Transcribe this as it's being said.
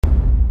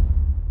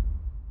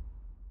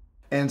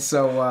And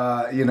so,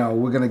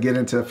 we're going to get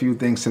into a few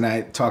things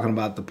tonight, talking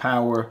about the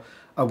power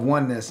of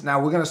oneness. Now,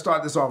 we're going to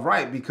start this off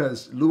right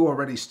because Lou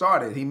already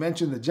started. He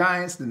mentioned the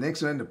Giants, the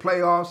Knicks are in the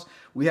playoffs.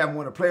 We haven't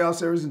won a playoff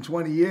series in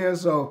 20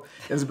 years, so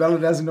Isabella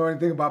doesn't know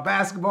anything about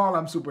basketball.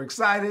 I'm super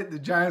excited. The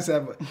Giants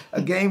have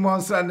a game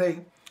on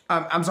Sunday.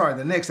 I'm sorry,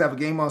 the Knicks have a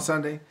game on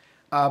Sunday.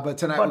 But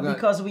tonight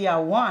because we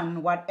are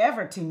one,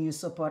 whatever team you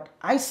support,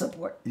 I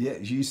support. Yeah,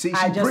 you see,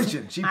 she's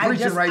preaching. She's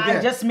preaching right there.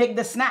 I just make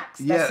the snacks.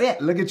 That's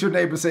it. Look at your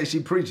neighbor say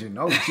she's preaching.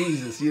 Oh,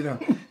 Jesus,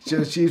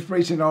 she's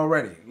preaching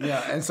already.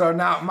 Yeah, and so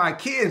now my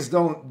kids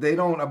don't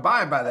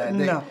abide by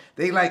that.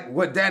 They like,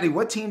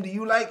 what team do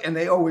you like? And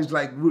they always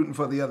like rooting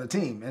for the other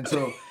team. And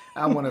so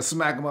I want to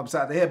smack them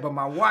upside the head. But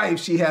my wife,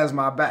 she has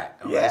my back.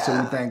 All right, so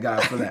we thank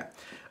God for that.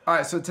 All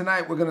right, so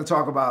tonight we're going to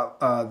talk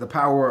about the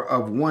power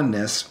of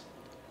oneness.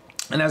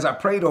 And as I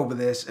prayed over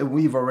this, and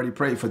we've already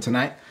prayed for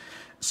tonight,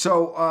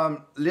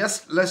 so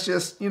let's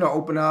just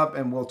open up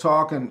and we'll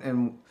talk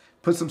and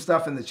put some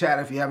stuff in the chat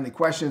if you have any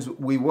questions.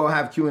 We will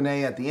have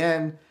Q&A at the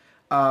end,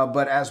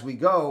 but as we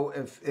go,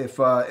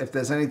 if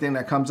there's anything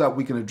that comes up,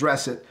 we can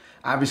address it.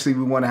 Obviously,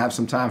 we want to have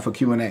some time for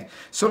Q&A.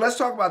 So let's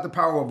talk about the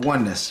power of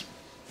oneness.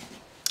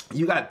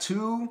 You got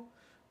two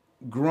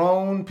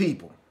grown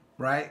people,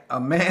 right? A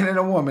man and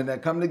a woman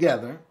that come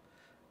together.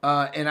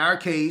 In our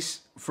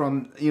case,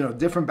 from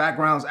different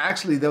backgrounds.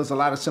 Actually, there was a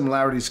lot of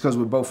similarities because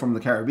we're both from the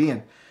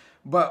Caribbean.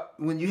 But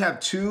when you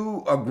have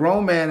a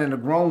grown man and a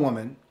grown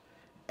woman,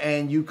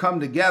 and you come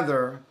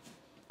together,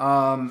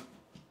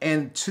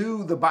 and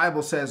two, the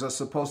Bible says, are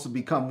supposed to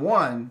become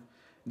one,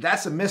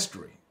 that's a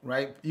mystery,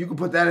 right? You can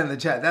put that in the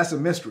chat. That's a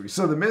mystery.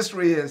 So the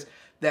mystery is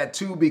that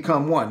two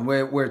become one,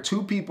 where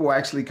two people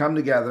actually come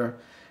together,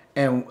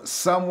 and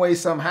some way,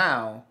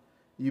 somehow,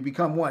 you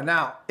become one.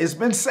 Now, it's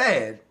been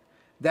said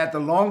that the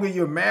longer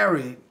you're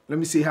married, let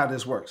me see how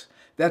this works.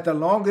 That the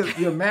longer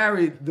you're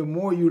married, the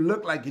more you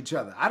look like each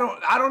other. I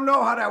don't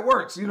know how that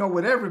works,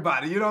 with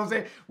everybody. You know what I'm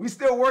saying? We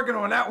still working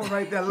on that one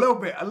right there a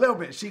little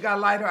bit. She got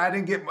lighter. I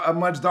didn't get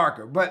much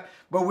darker, but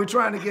we're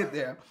trying to get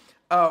there.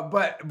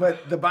 But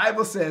the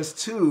Bible says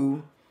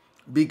two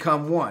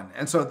become one,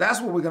 and so that's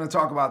what we're going to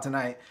talk about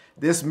tonight.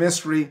 This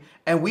mystery,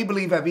 and we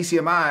believe at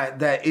VCMI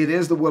that it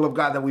is the will of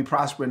God that we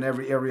prosper in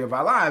every area of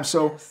our lives.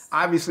 So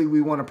obviously, we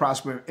want to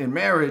prosper in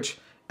marriage.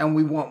 And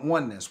we want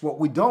oneness. What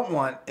we don't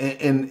want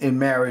in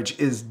marriage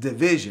is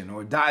division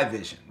or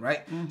division,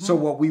 right? Mm-hmm. So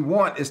what we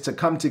want is to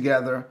come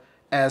together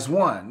as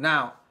one.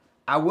 Now,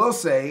 I will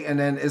say, and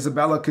then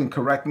Isabella can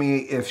correct me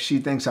if she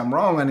thinks I'm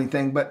wrong or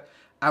anything, but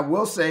I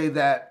will say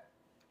that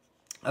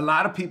a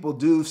lot of people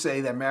do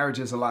say that marriage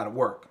is a lot of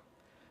work.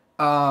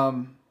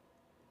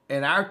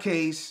 In our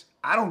case,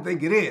 I don't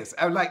think it is.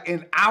 Like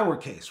in our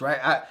case,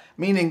 right?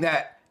 Meaning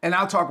that, and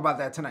I'll talk about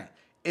that tonight.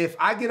 If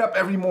I get up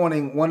every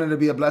morning wanting to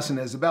be a blessing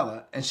to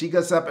Isabella, and she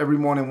gets up every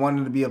morning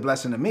wanting to be a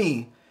blessing to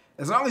me,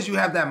 as long as you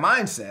have that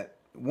mindset,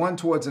 one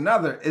towards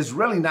another, it's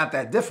really not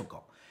that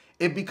difficult.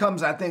 It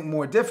becomes, I think,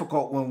 more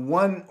difficult when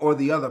one or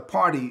the other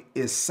party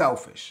is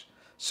selfish.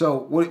 So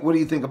what do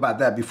you think about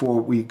that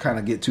before we kind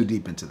of get too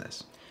deep into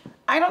this?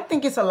 I don't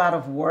think it's a lot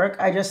of work.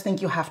 I just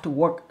think you have to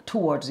work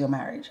towards your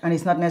marriage. And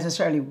it's not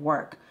necessarily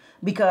work.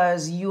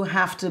 Because you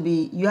have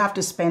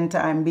to spend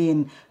time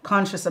being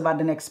conscious about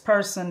the next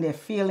person, their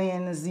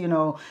feelings,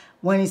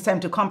 when it's time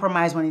to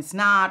compromise, when it's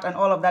not, and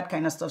all of that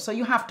kind of stuff. So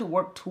you have to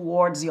work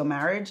towards your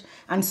marriage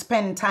and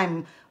spend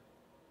time.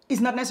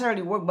 It's not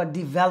necessarily work, but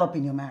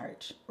developing your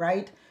marriage,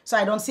 right? So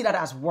I don't see that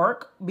as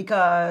work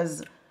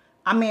because,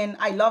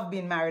 I love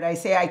being married.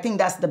 I think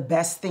that's the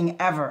best thing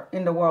ever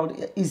in the world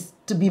is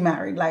to be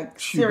married. Like,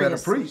 seriously. You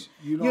better preach.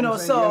 You know what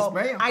I'm saying? So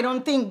yes, ma'am. I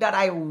don't think that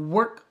I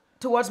work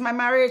towards my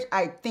marriage.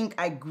 I think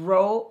I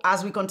grow.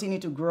 As we continue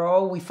to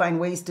grow, we find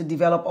ways to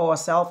develop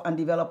ourselves and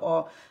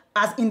develop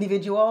as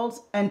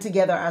individuals and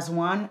together as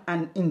one.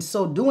 And in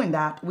so doing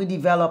that, we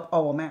develop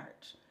our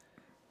marriage.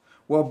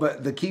 Well,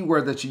 but the key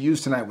word that you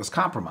used tonight was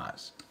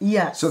compromise.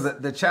 Yes. So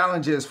the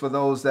challenge is for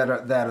those that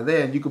are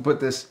there, and you can put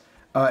this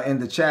in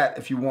the chat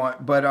if you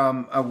want, but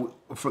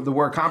for the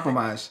word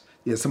compromise,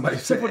 somebody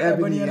said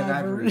ebony and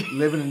ivory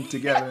living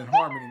together in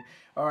harmony.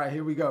 All right,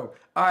 here we go.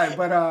 All right,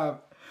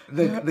 but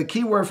the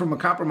key word from a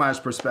compromise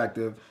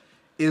perspective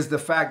is the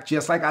fact,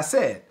 just like I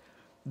said,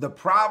 the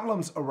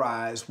problems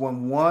arise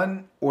when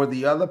one or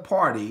the other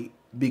party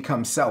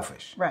becomes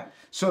selfish. Right.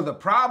 So the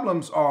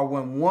problems are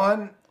when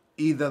one,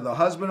 either the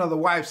husband or the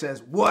wife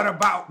says, "What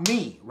about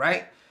me?"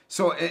 Right?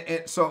 So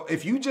so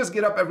if you just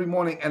get up every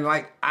morning and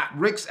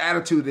Rick's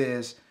attitude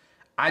is,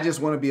 "I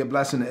just want to be a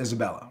blessing to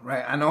Isabella,"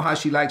 right? I know how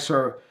she likes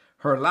her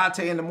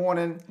latte in the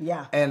morning.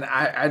 Yeah. And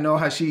I know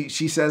how she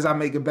says I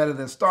make it better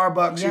than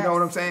Starbucks. Yes. You know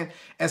what I'm saying?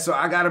 And so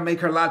I got to make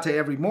her latte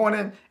every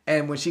morning.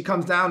 And when she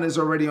comes down, it's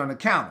already on the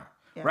counter.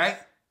 Yes. Right?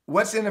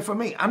 What's in it for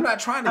me? I'm not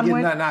trying to get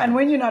nothing out of it. And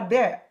when you're not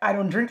there, I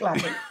don't drink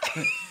latte.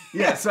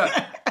 Yeah. So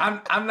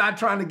I'm not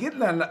trying to get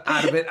nothing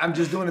out of it. I'm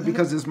just doing it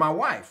because it's my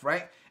wife.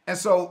 Right? And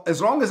so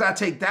as long as I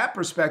take that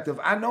perspective,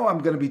 I know I'm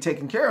going to be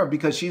taken care of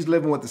because she's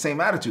living with the same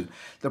attitude.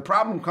 The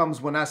problem comes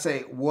when I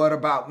say, "What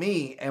about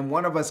me?" And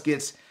one of us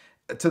gets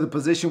to the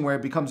position where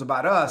it becomes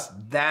about us,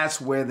 that's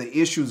where the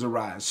issues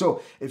arise.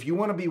 So if you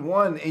want to be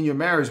one in your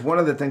marriage, one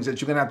of the things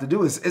that you're going to have to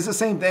do is, it's the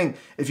same thing.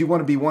 If you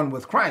want to be one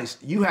with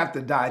Christ, you have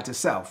to die to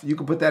self. You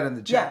can put that in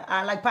the chat.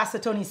 Yeah, like Pastor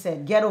Tony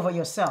said, get over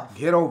yourself.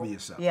 Get over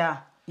yourself. Yeah,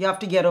 you have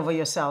to get over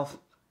yourself.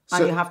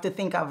 And you have to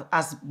think of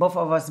as both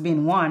of us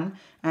being one.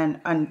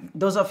 And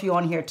those of you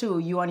on here too,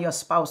 you and your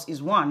spouse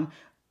is one.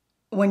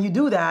 When you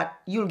do that,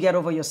 you'll get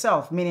over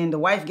yourself, meaning the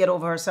wife get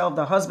over herself,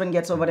 the husband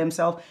gets over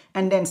themselves,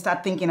 and then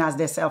start thinking as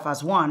their self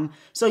as one.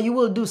 So you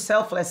will do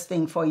selfless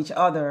thing for each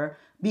other,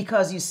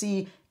 because you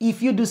see,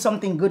 if you do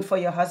something good for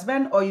your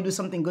husband or you do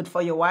something good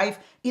for your wife,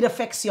 it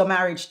affects your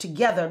marriage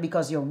together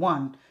because you're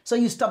one. So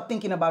you stop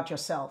thinking about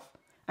yourself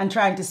and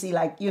trying to see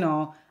like,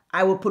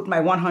 I will put my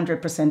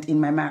 100%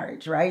 in my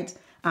marriage, right?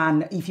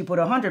 And if you put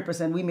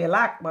 100%, we may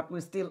lack, but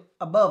we're still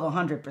above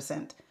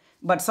 100%.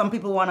 But some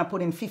people want to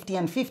put in 50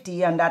 and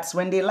 50, and that's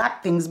when they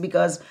lack things,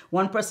 because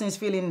one person is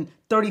feeling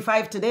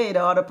 35 today,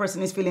 the other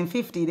person is feeling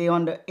 50,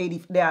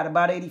 they're at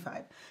about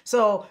 85.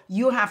 So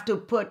you have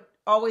to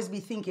always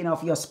be thinking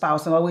of your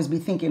spouse and always be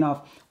thinking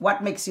of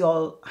what makes you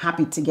all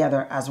happy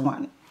together as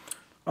one.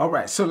 All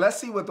right, so let's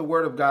see what the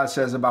Word of God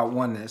says about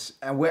oneness.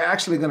 And we're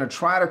actually going to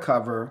try to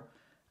cover,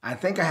 I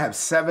think I have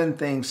 7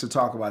 things to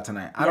talk about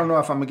tonight. I don't know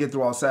if I'm going to get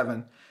through all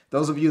 7.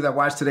 Those of you that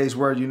watch today's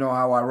Word, you know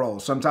how I roll.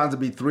 Sometimes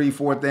it'll be 3,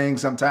 4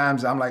 things.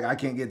 Sometimes I'm like, I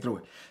can't get through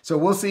it. So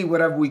we'll see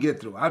whatever we get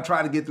through. I'll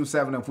try to get through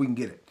 7 if we can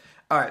get it.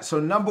 All right,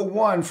 so number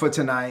 1 for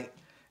tonight,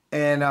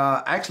 and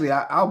actually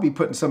I'll be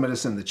putting some of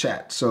this in the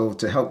chat, so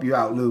to help you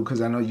out, Lou,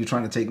 because I know you're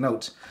trying to take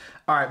notes.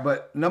 All right,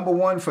 but number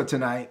 1 for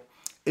tonight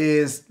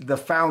is the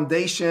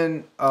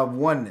foundation of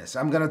oneness.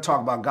 I'm going to talk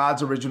about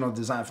God's original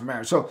design for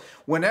marriage. So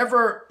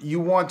whenever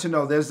you want to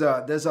know, there's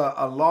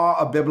a law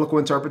of biblical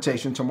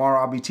interpretation. Tomorrow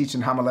I'll be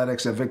teaching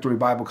homiletics at Victory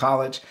Bible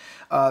College.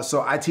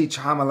 So I teach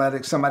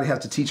homiletics. Somebody has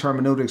to teach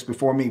hermeneutics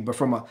before me. But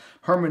from a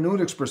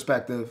hermeneutics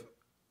perspective,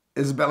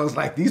 Isabella's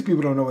like, these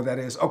people don't know what that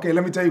is. Okay,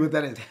 let me tell you what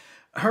that is.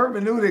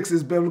 Hermeneutics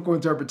is biblical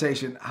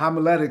interpretation.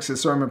 Homiletics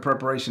is sermon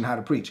preparation, how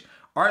to preach.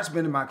 Art's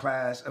been in my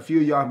class. A few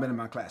of y'all have been in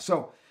my class.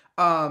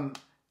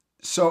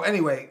 So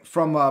anyway,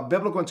 from a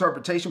biblical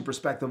interpretation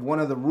perspective, one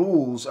of the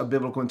rules of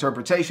biblical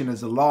interpretation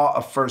is the law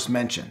of first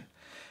mention.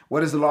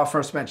 What is the law of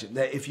first mention?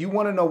 That if you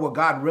want to know what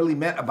God really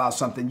meant about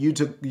something,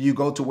 you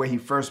go to where he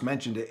first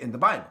mentioned it in the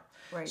Bible.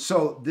 Right.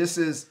 So this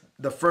is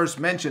the first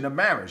mention of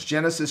marriage.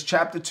 Genesis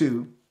chapter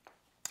 2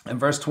 and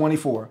verse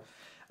 24.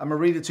 I'm going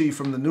to read it to you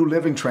from the New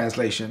Living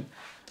Translation.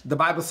 The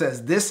Bible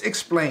says, this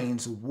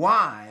explains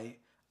why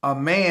a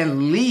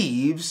man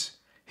leaves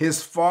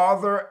his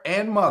father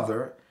and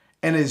mother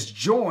and is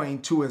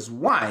joined to his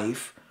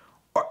wife,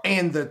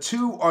 and the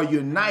two are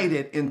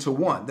united into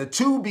one. The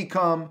two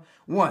become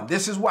one.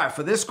 This is why,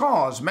 for this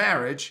cause,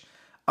 marriage,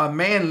 a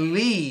man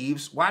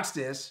leaves, watch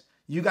this,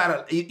 you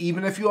gotta,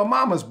 even if you're a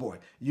mama's boy,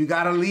 you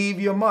gotta leave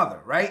your mother,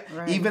 right?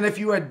 Even if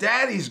you're a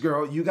daddy's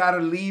girl, you gotta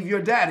leave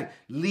your daddy.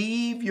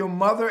 Leave your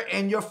mother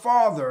and your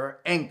father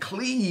and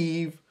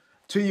cleave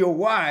to your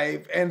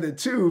wife, and the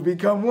two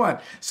become one.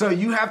 So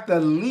you have to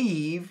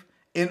leave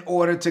in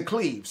order to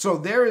cleave. So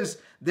there's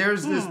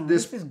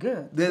this is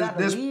good.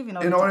 This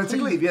in order to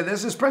cleave. Yeah,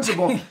 there's this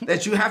principle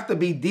that you have to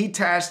be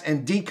detached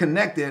and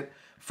disconnected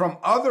from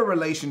other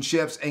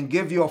relationships and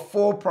give your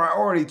full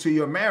priority to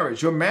your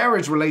marriage. Your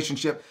marriage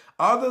relationship,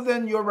 other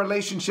than your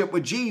relationship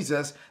with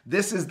Jesus,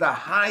 this is the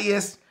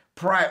highest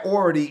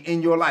priority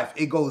in your life.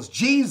 It goes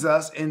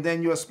Jesus and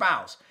then your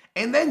spouse.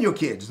 And then your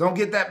kids. Don't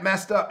get that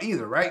messed up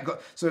either, right?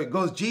 So it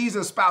goes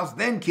Jesus, spouse,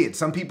 then kids.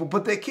 Some people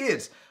put their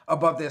kids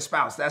above their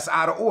spouse. That's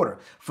out of order.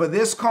 For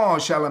this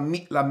cause shall a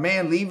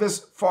man leave his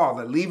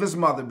father, leave his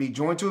mother, be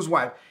joined to his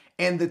wife,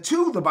 and the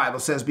two, the Bible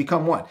says,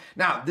 become one.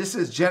 Now, this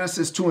is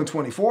Genesis 2 and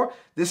 24.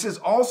 This is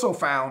also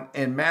found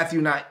in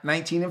Matthew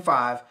 19 and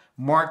 5,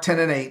 Mark 10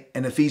 and 8,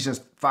 and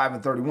Ephesians 5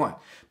 and 31.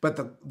 But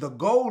the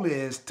goal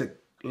is to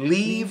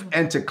leave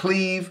and to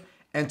cleave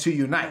and to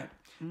unite.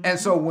 And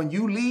so when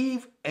you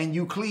leave and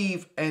you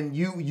cleave and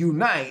you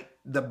unite,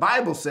 the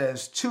Bible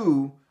says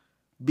two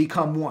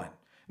become one.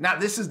 Now,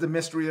 this is the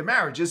mystery of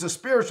marriage. It's a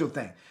spiritual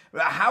thing.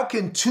 How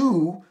can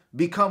two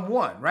become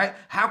one, right?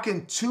 How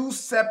can two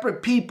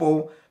separate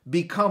people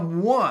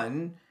become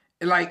one?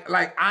 Like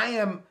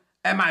am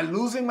I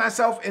losing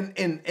myself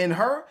in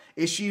her?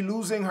 Is she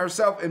losing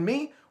herself in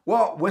me?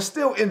 Well, we're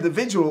still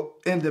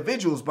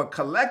individuals, but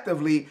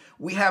collectively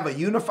we have a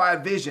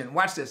unified vision.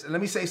 Watch this. And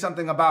let me say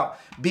something about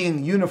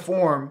being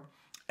uniform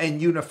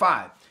and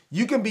unified.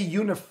 You can be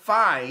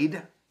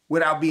unified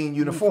without being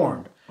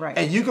uniformed. Right.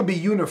 And you can be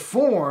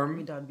uniform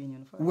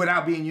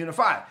without being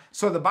unified.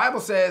 So the Bible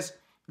says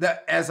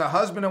that as a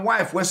husband and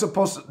wife, we're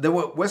supposed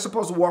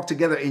to walk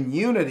together in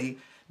unity.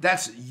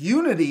 That's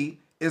unity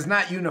is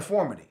not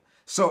uniformity.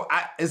 So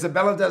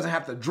Isabella doesn't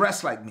have to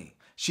dress like me.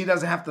 She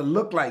doesn't have to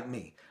look like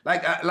me.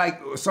 Like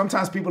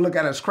sometimes people look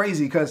at us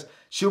crazy because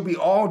she'll be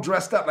all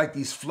dressed up like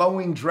these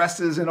flowing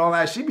dresses and all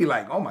that. She'd be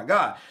like, oh my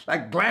God,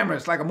 like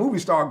glamorous, like a movie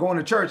star going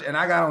to church, and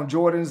I got on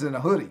Jordans and a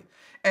hoodie.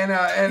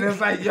 And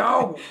it's like,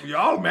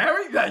 y'all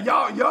married? Like,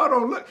 y'all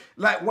don't look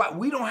like what?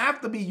 We don't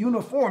have to be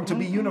uniform to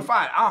be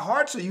unified. Our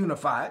hearts are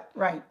unified.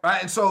 Right.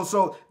 Right. And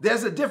so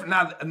there's a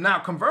difference. Now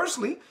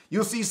conversely,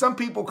 you'll see some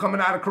people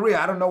coming out of Korea.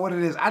 I don't know what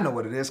it is. I know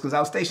what it is because I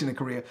was stationed in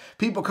Korea.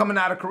 People coming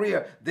out of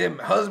Korea, their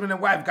husband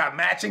and wife got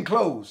matching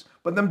clothes,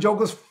 but them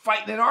jokers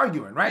fighting and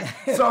arguing, right?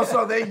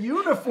 So they're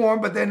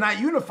uniform, but they're not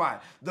unified.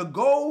 The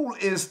goal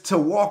is to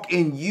walk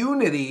in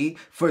unity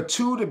for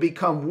two to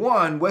become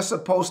one. We're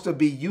supposed to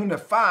be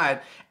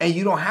unified, and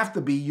you don't have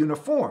to be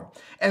uniform.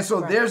 And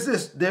so there's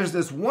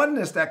this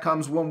oneness that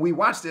comes when we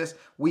watch this.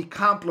 We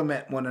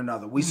complement one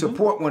another. We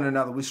support one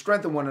another. We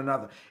strengthen one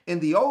another. In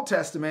the Old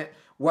Testament,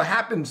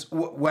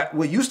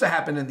 what used to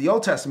happen in the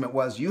Old Testament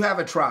was you have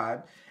a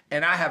tribe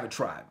and I have a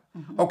tribe.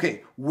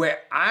 Okay, where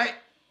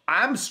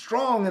I'm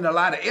strong in a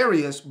lot of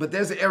areas, but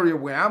there's an area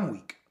where I'm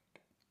weak.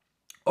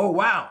 Oh,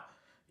 wow.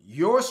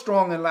 You're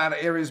strong in a lot of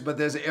areas, but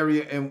there's an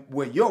area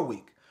where you're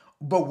weak.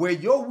 But where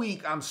you're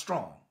weak, I'm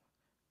strong.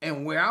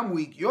 And where I'm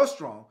weak, you're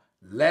strong.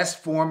 Let's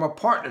form a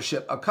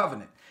partnership, a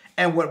covenant.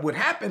 And what would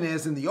happen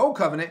is in the old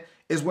covenant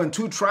is when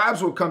two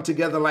tribes would come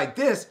together like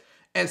this,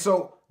 and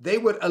so they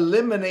would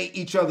eliminate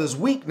each other's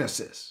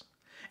weaknesses.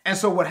 And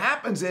so what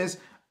happens is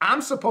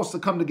I'm supposed to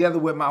come together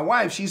with my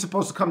wife. She's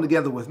supposed to come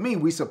together with me.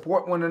 We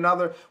support one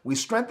another. We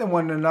strengthen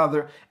one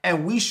another.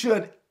 And we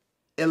should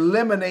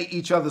eliminate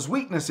each other's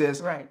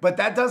weaknesses. Right. But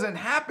that doesn't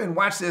happen,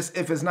 watch this,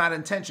 if it's not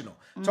intentional.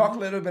 Talk a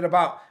little bit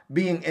about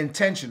being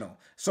intentional.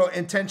 So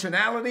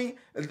intentionality,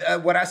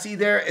 what I see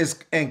there is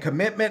and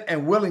commitment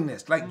and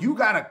willingness. Like you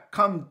got to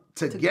come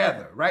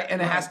together, right?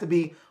 And it has to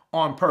be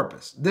on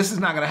purpose. This is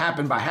not going to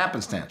happen by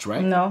happenstance,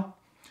 right? No,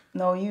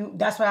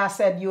 that's why I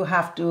said you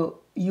have to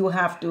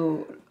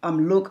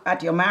look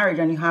at your marriage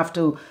and you have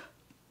to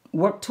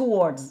work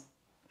towards,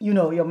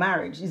 your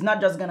marriage. It's not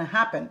just going to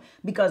happen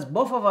because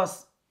both of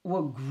us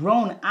were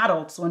grown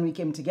adults when we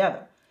came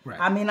together. Right.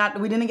 I mean,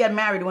 we didn't get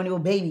married when we were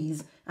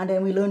babies and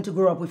then we learned to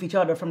grow up with each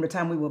other from the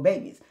time we were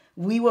babies.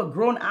 We were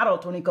grown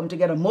adults when we come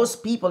together.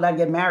 Most people that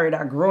get married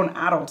are grown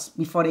adults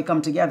before they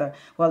come together.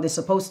 Well, they're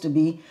supposed to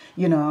be,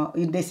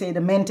 they say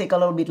the men take a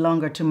little bit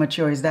longer to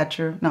mature. Is that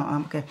true? No,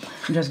 I'm okay.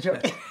 I'm just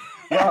joking.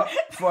 Well,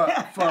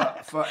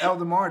 for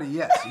Elder Marty,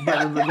 yes.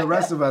 But the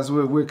rest of us,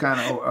 we're kind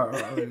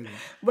of...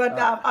 But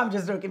I'm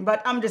just joking.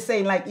 But I'm just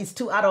saying, like, it's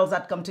two adults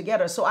that come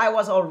together. So I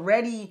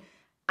already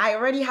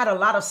had a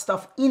lot of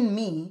stuff in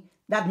me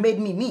that made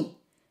me me.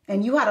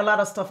 And you had a lot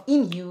of stuff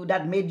in you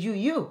that made you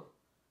you.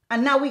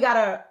 And now we got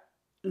to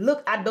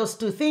look at those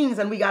two things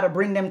and we got to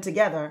bring them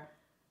together,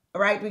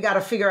 right? We got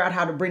to figure out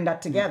how to bring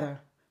that together.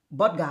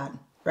 But God,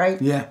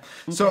 right? Yeah.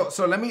 Okay.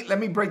 So let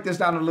me break this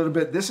down a little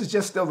bit. This is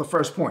just still the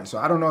first point. So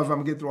I don't know if I'm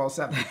gonna get through all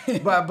 7.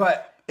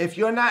 but if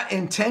you're not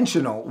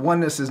intentional,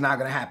 oneness is not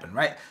gonna happen,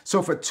 right?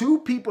 So for two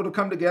people to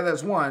come together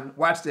as one,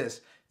 watch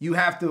this. You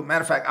have to,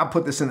 matter of fact, I'll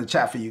put this in the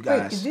chat for you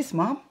guys. Wait, is this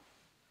Mom?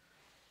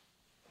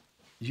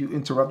 You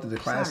interrupted the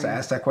class to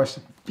ask that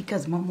question?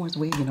 Because Mom was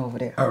waving over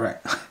there. All right.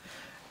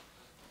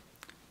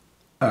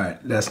 All right,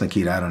 that's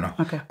Nikita, I don't know.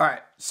 Okay. All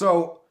right,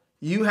 so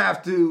you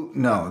have to,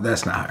 no,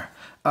 that's not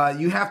her.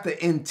 You have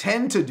to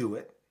intend to do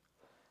it.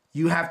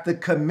 You have to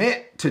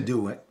commit to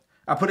do it.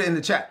 I put it in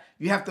the chat.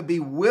 You have to be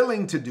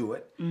willing to do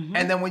it.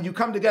 And then when you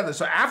come together,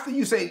 so after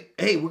you say,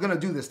 hey, we're going to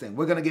do this thing,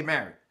 we're going to get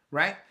married,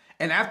 right?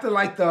 And after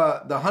like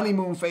the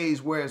honeymoon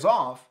phase wears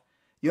off,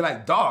 you're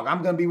like, dog,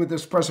 I'm going to be with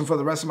this person for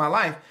the rest of my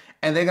life.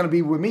 And they're going to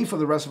be with me for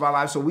the rest of our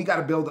lives. So we got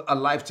to build a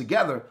life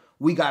together.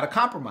 We got to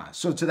compromise.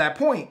 So to that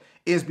point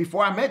is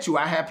before I met you,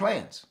 I had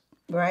plans.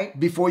 Right.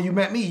 Before you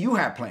met me, you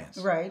had plans.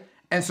 Right.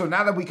 And so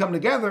now that we come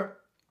together,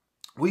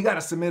 we got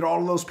to submit all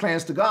of those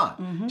plans to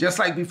God. Just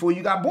like before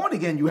you got born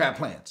again, you had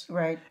plans.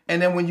 Right. And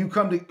then when you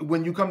come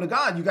to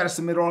God, you got to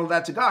submit all of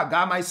that to God.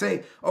 God might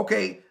say,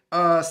 okay,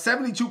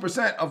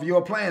 72% of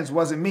your plans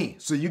wasn't me.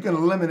 So you can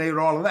eliminate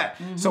all of that.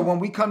 So when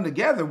we come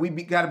together, we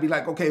got to be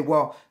like, okay,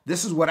 well,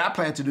 this is what I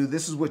plan to do.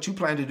 This is what you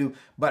plan to do.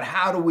 But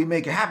how do we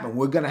make it happen?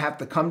 We're going to have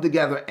to come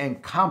together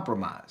and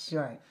compromise.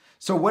 Right.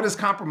 So what does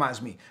compromise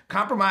mean?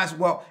 Compromise,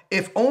 well,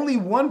 if only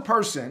one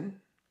person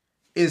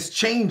is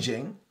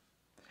changing,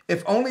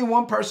 if only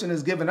one person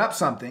is giving up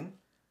something,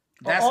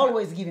 that's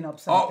always giving up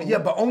something. Yeah,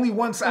 but only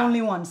one side.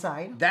 Only one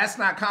side. That's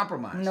not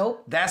compromise.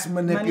 Nope. That's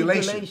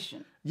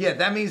manipulation. Yeah,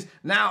 that means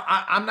now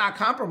I'm not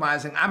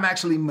compromising. I'm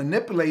actually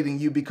manipulating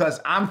you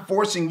because I'm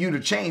forcing you to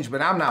change, but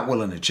I'm not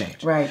willing to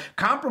change. Right.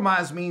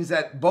 Compromise means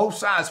that both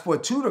sides, for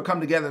two to come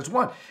together as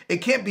one, it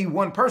can't be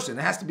one person.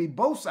 It has to be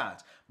both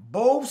sides.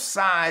 Both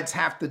sides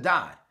have to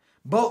die.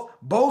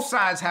 Both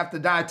sides have to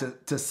die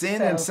to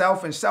sin and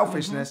self and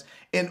selfishness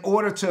in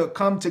order to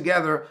come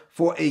together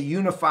for a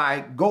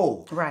unified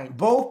goal. Right.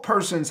 Both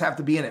persons have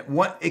to be in it.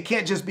 It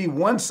can't just be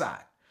one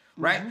side,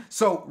 right?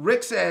 So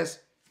Rick says,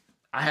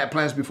 I had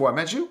plans before I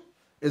met you.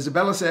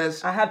 Isabella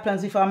says, I had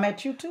plans before I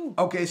met you too.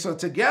 Okay, so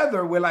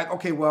together we're like,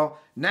 okay, well,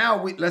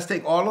 now let's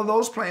take all of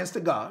those plans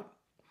to God.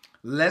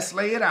 Let's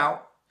lay it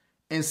out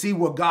and see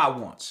what God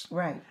wants.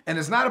 Right. And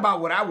it's not about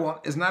what I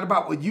want. It's not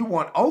about what you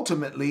want.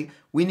 Ultimately,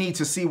 we need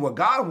to see what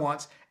God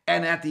wants.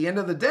 And at the end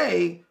of the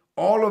day,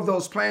 all of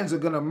those plans are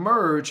going to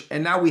merge,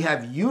 and now we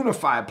have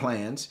unified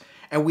plans,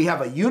 and we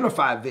have a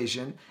unified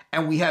vision,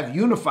 and we have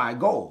unified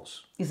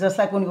goals. It's just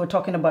like when we were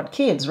talking about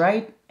kids,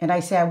 right? And I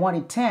say I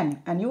wanted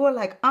 10, and you were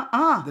like,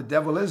 The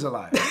devil is a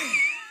liar.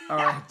 All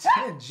right,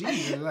 10,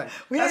 Jesus,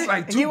 that's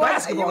like two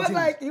basketball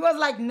teams. He was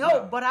like,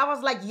 no, but I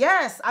was like,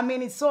 yes. I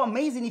mean, it's so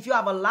amazing if you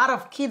have a lot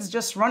of kids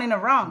just running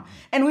around.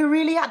 And we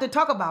really had to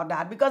talk about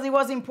that because it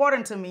was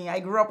important to me. I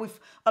grew up with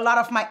a lot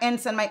of my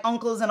aunts and my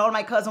uncles and all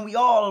my cousins. We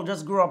all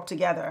just grew up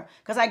together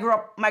because I grew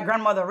up, my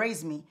grandmother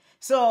raised me.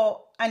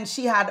 So, and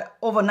she had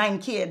over 9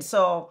 kids.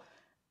 So,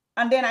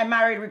 and then I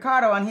married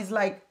Ricardo and he's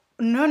like,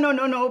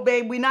 no,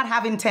 babe, we're not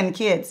having 10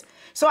 kids.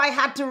 So I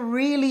had to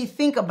really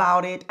think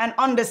about it and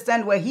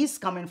understand where he's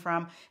coming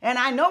from. And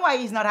I know why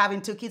he's not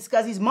having 2 kids,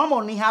 because his mom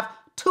only have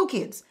 2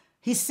 kids,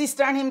 his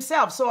sister and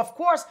himself. So of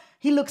course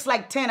he looks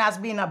like 10 as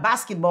being a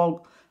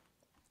basketball.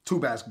 2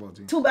 basketball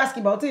teams. 2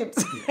 basketball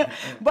teams. Yeah.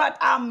 But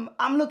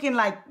I'm looking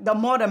like the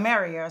more the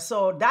merrier.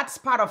 So that's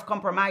part of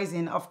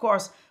compromising. Of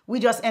course, we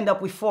just end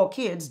up with 4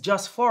 kids,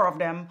 just 4 of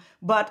them.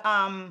 But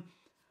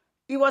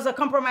it was a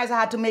compromise I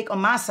had to make on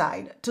my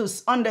side to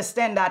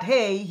understand that,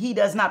 hey, he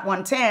does not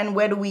want 10.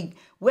 Where do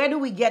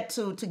we get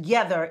to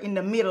together in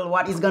the middle?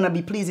 What is going to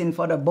be pleasing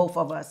for the both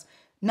of us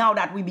now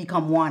that we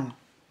become one?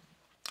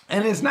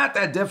 And it's not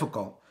that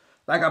difficult.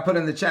 Like I put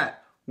in the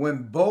chat,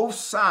 when both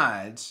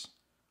sides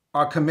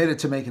are committed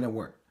to making it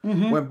work.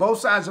 Mm-hmm. When both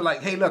sides are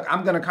like, hey, look,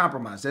 I'm going to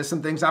compromise. There's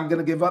some things I'm going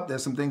to give up.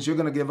 There's some things you're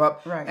going to give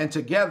up. Right. And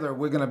together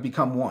we're going to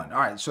become one. All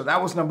right. So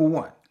that was number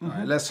 1.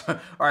 Mm-hmm.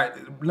 All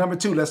right. Number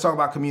 2, let's talk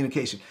about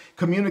communication.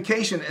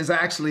 Communication is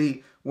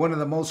actually one of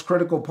the most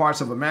critical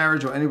parts of a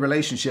marriage or any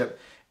relationship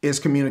is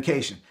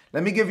communication.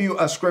 Let me give you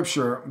a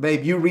scripture.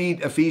 Babe, you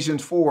read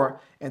Ephesians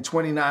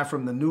 4:29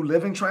 from the New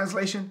Living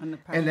Translation,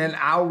 and then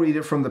I'll read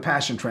it from the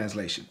Passion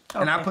Translation.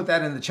 Okay. And I'll put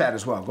that in the chat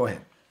as well. Go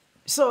ahead.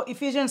 So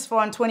Ephesians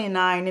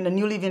 4:29 in the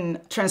New Living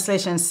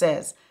Translation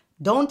says,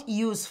 don't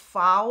use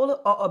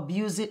foul or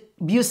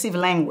abusive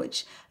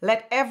language.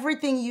 Let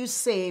everything you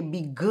say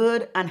be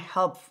good and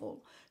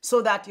helpful,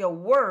 so that your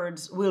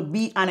words will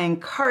be an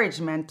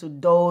encouragement to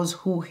those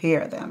who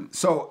hear them.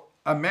 So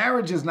a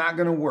marriage is not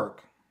going to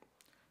work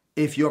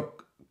if you're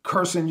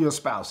cursing your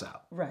spouse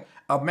out. Right.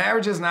 A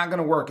marriage is not going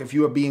to work if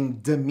you are being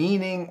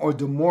demeaning or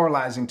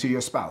demoralizing to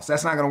your spouse.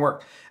 That's not going to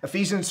work.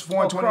 Ephesians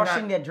 4:29. Or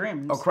crushing their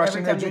dreams. Or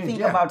crushing their dreams. Every time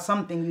they think about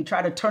something, you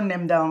try to turn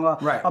them down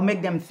or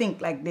make them think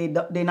like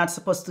they're not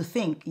supposed to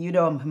think. You're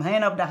the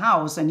man of the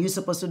house and you're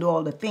supposed to do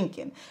all the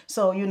thinking.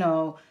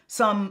 So,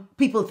 some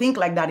people think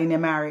like that in their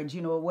marriage.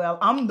 Well,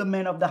 I'm the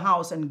man of the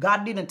house and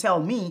God didn't tell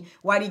me.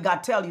 Why did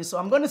God tell you? So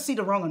I'm going to see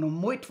the wrong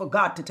and wait for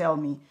God to tell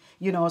me.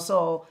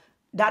 So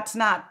that's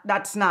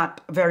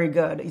not very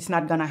good. It's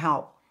not going to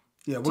help.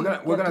 Yeah,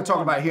 we're gonna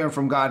talk about hearing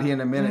from God here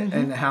in a minute, mm-hmm.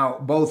 and how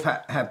both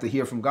have to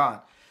hear from God.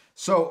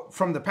 So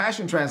from the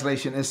Passion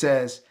Translation, it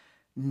says,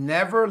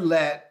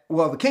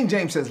 the King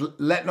James says,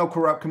 let no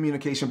corrupt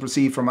communication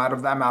proceed from out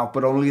of thy mouth,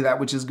 but only that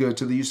which is good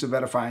to the use of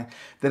edifying,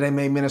 that they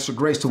may minister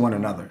grace to one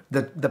another.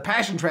 The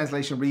Passion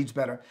Translation reads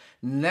better,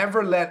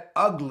 never let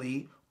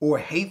ugly or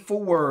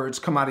hateful words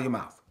come out of your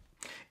mouth.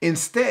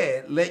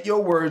 Instead, let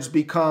your words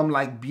become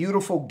like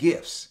beautiful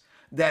gifts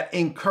that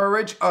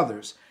encourage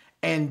others.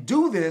 And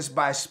do this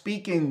by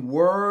speaking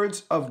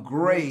words of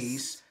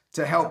grace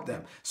to help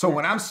them. So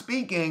when I'm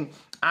speaking,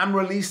 I'm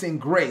releasing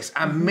grace.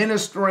 I'm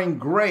ministering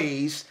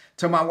grace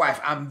to my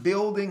wife. I'm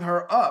building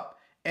her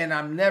up and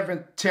I'm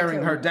never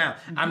tearing her down.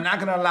 I'm not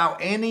going to allow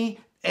any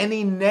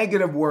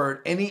negative word,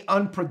 any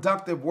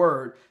unproductive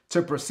word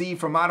to proceed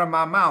from out of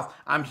my mouth.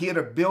 I'm here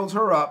to build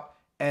her up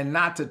and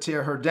not to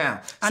tear her down.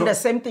 And the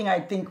same thing,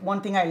 I think,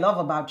 one thing I love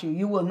about you,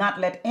 you will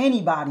not let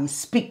anybody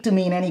speak to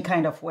me in any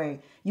kind of way.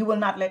 You will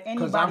not let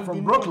anybody... Because I'm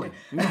from Brooklyn.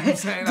 You know what I'm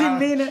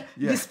saying?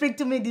 You speak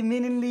to me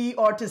demeaningly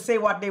or to say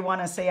what they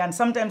want to say. And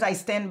sometimes I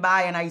stand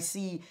by and I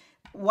see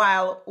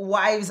while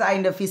wives are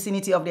in the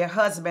vicinity of their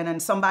husband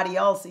and somebody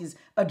else is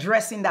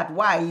addressing that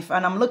wife.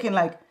 And I'm looking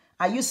like,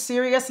 are you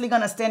seriously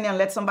going to stand there and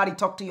let somebody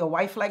talk to your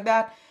wife like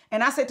that?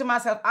 And I said to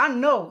myself, I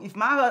know if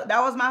that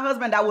was my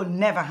husband, that would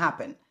never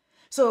happen.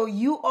 So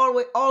you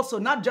always also,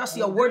 not just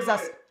your words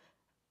as,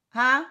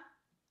 huh?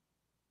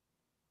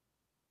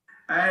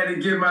 I had to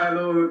get I had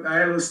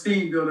a little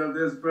steam build up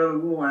this brother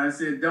Warren. I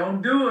said,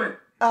 don't do it.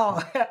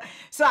 Oh,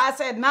 so I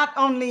said,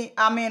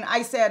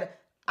 I said,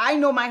 I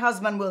know my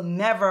husband will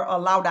never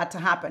allow that to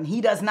happen. He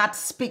does not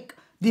speak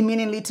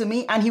demeaningly to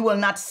me and he will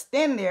not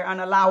stand there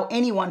and allow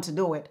anyone to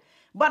do it.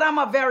 But I'm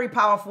a very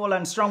powerful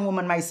and strong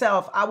woman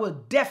myself. I will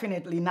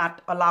definitely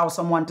not allow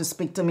someone to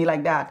speak to me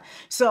like that.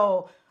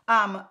 So,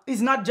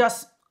 it's not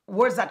just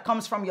words that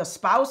comes from your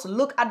spouse.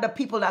 Look at the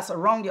people that's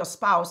around your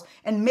spouse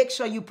and make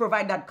sure you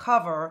provide that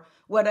cover,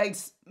 whether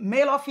it's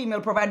male or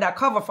female, provide that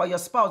cover for your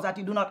spouse, that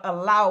you do not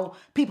allow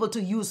people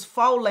to use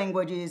foul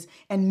languages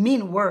and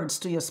mean words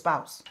to your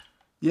spouse.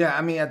 Yeah,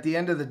 at the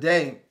end of the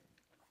day,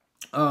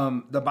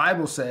 the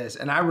Bible says,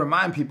 and I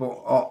remind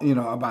people,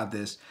 about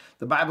this,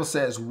 the Bible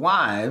says,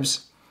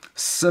 wives,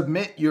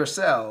 submit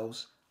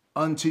yourselves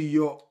unto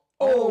your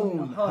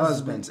own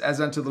husbands as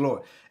unto the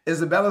Lord.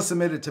 Isabella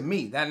submitted to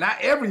me. Now, not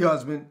every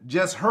husband,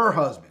 just her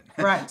husband.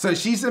 Right. So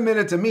she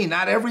submitted to me,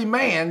 not every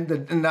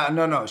man.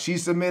 No. She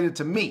submitted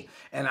to me,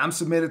 and I'm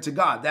submitted to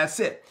God. That's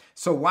it.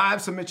 So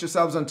wives, submit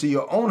yourselves unto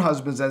your own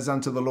husbands as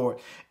unto the Lord.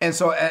 And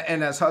so,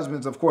 and as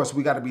husbands, of course,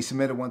 we got to be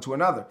submitted one to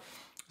another.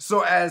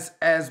 So as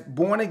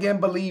born again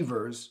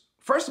believers,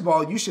 first of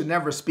all, you should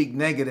never speak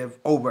negative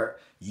over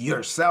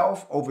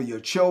yourself, over your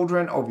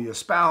children, over your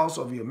spouse,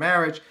 over your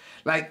marriage.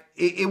 Like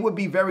it would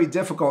be very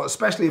difficult,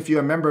 especially if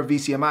you're a member of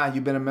VCMI,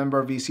 you've been a member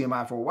of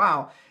VCMI for a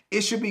while.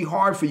 It should be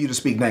hard for you to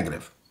speak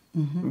negative.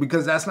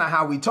 Because that's not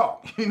how we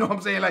talk. You know what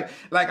I'm saying?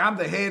 Like I'm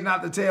the head,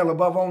 not the tail,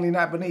 above only,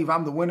 not beneath.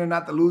 I'm the winner,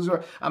 not the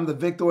loser. I'm the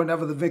victor,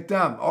 never the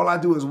victim. All I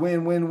do is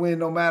win,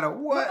 no matter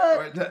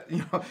what.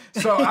 You know?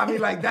 So, I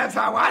mean, like, that's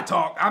how I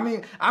talk. I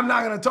mean, I'm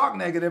not going to talk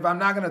negative. I'm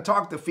not going to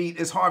talk defeat.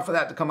 It's hard for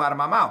that to come out of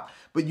my mouth.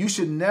 But you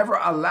should never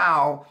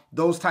allow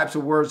those types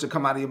of words to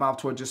come out of your mouth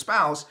towards your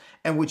spouse.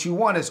 And what you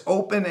want is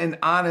open and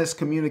honest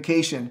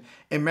communication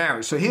in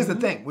marriage. So here's the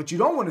thing. What you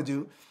don't want to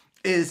do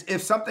is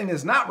if something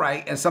is not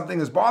right and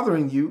something is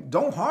bothering you,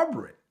 don't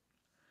harbor it.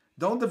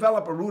 Don't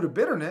develop a root of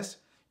bitterness.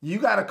 You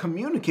got to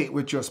communicate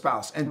with your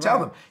spouse and tell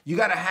them. You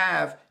got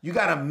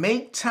to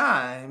make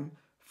time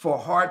for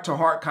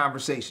heart-to-heart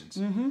conversations.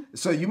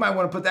 So you might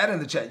want to put that in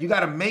the chat. You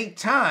got to make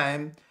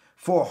time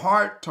for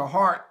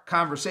heart-to-heart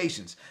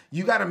conversations.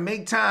 You got to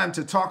make time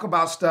to talk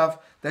about stuff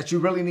that you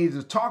really need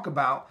to talk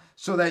about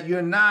so that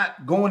you're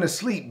not going to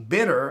sleep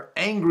bitter,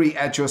 angry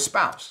at your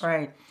spouse.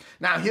 Right.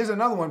 Now, here's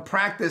another one.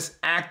 Practice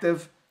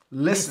active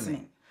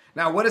listening.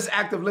 Now, what is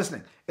active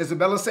listening?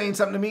 Isabella saying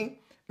something to me?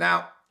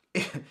 Now,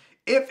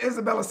 if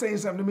Isabella's saying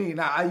something to me,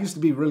 now I used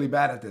to be really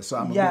bad at this, so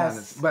I'm going to be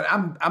honest, but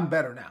I'm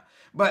better now.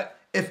 But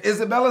if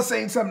Isabella's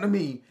saying something to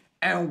me,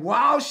 and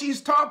while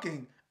she's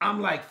talking, I'm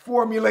like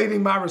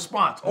formulating my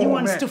response. He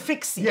wants to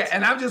fix it. Yeah,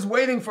 and I'm just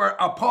waiting for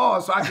a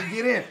pause so I can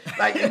get in.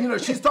 Like, you know,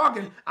 she's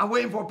talking, I'm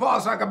waiting for a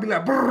pause so I can be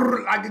like,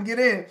 I can get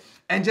in.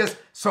 And just,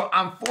 so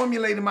I'm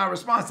formulating my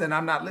response and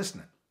I'm not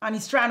listening. And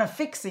he's trying to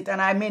fix it,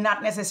 and I may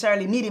not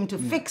necessarily need him to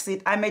fix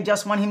it. I may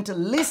just want him to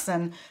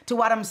listen to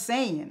what I'm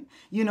saying.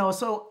 You know,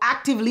 so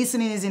active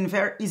listening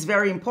is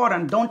very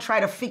important. Don't try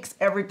to fix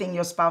everything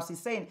your spouse is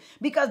saying,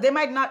 because they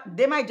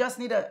might just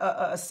need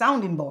a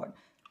sounding board,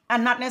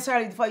 and not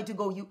necessarily for you to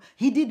go,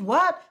 he did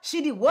what?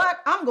 She did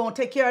what? I'm going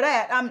to take care of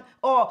that.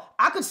 Or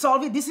I could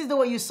solve it. This is the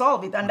way you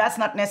solve it. And that's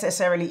not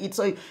necessarily it.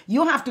 So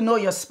you have to know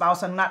your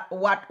spouse and not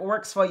what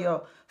works for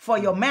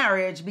your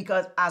marriage,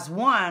 because as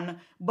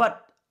one,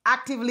 but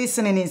active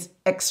listening is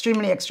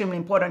extremely, extremely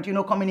important. You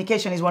know,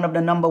 communication is one of the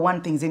number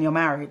one things in your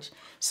marriage.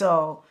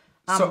 So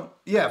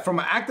yeah, from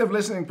an active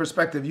listening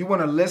perspective, you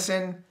want to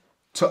listen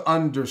to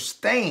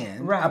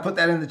understand. Right. I put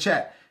that in the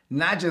chat.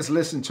 Not just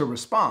listen to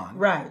respond.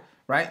 Right.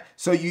 Right.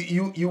 So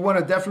you want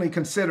to definitely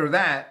consider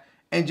that,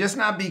 and just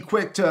not be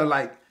quick to,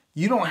 like,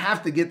 you don't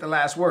have to get the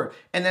last word.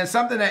 And then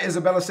something that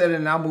Isabella said,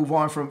 and I'll move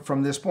on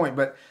from this point,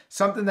 but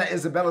something that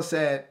Isabella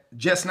said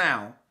just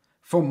now,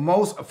 for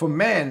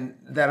men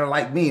that are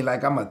like me,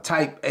 like I'm a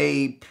type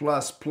A++ type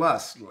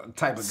of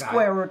guy.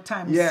 Square root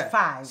times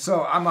 5.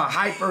 So I'm a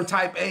hyper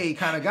type A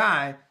kind of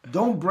guy.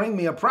 Don't bring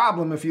me a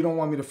problem if you don't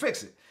want me to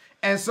fix it.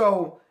 And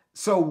so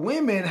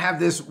women have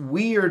this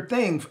weird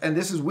thing, and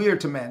this is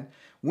weird to men.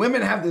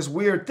 Women have this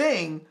weird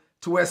thing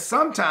to where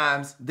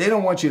sometimes they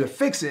don't want you to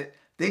fix it.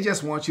 They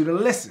just want you to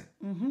listen.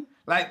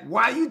 Like,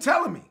 why are you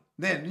telling me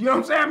then? You know what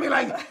I'm saying? I mean,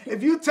 like,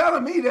 if you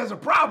telling me there's a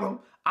problem,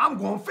 I'm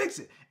going to fix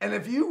it. And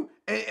if you,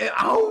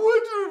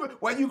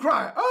 why you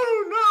crying?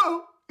 I don't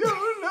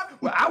know.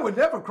 Well, I would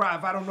never cry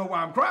if I don't know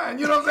why I'm crying.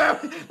 You know what I'm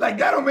saying? Like,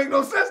 that don't make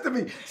no sense to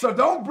me. So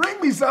don't bring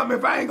me something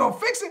if I ain't gonna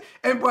fix it.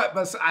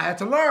 But I had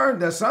to learn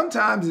that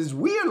sometimes it's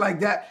weird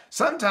like that.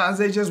 Sometimes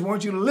they just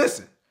want you to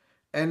listen.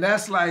 And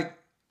that's like,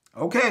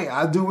 okay,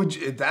 I'll do what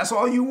if that's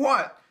all you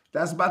want.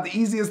 That's about the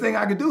easiest thing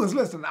I could do is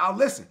listen. I'll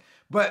listen.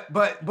 But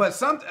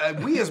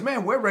we as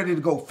men, we're ready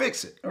to go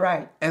fix it.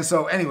 Right. And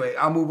so anyway,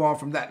 I'll move on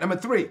from that. Number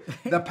 3,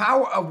 the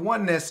power of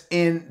oneness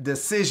in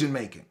decision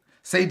making.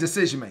 Say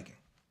decision making.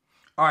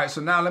 All right, so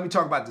now let me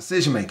talk about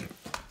decision making.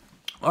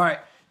 All right,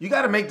 you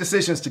got to make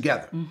decisions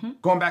together.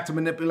 Going back to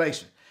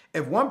manipulation.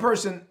 If one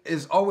person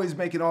is always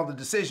making all the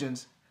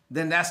decisions,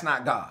 then that's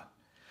not God.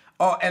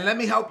 Oh, and let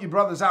me help you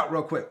brothers out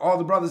real quick. All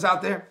the brothers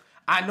out there,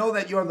 I know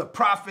that you're the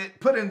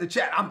prophet. Put it in the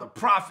chat. I'm the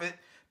prophet,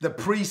 the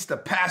priest, the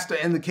pastor,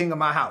 and the king of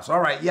my house. All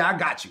right, yeah, I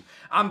got you.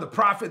 I'm the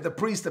prophet, the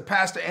priest, the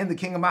pastor, and the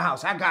king of my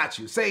house. I got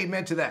you. Say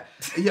amen to that.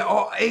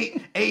 Yeah,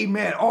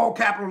 amen, all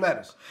capital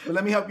letters. But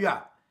let me help you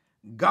out.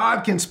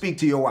 God can speak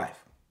to your wife.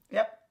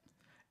 Yep.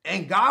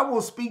 And God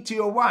will speak to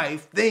your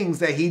wife things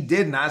that he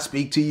did not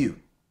speak to you.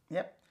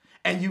 Yep.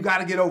 And you got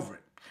to get over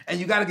it. And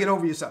you got to get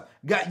over yourself.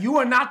 God, you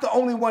are not the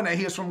only one that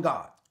hears from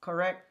God.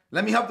 Correct.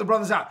 Let me help the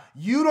brothers out.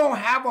 You don't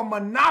have a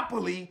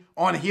monopoly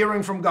on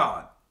hearing from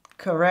God.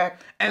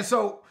 Correct. And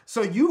so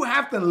you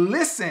have to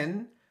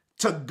listen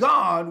to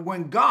God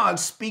when God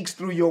speaks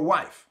through your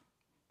wife.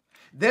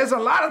 There's a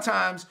lot of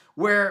times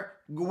where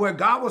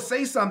God will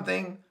say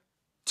something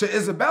to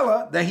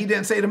Isabella that he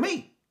didn't say to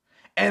me.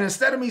 And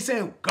instead of me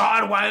saying,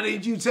 God, why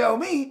didn't you tell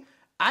me?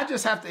 I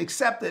just have to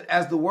accept it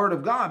as the word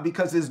of God,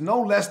 because it's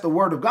no less the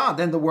word of God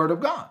than the word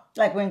of God.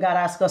 Like when God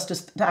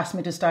asked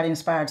me to start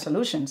Inspired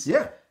Solutions.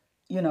 Yeah.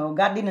 You know,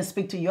 God didn't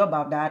speak to you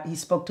about that. He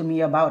spoke to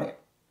me about it.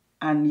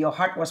 And your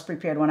heart was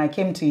prepared when I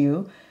came to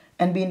you.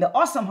 And being the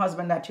awesome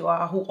husband that you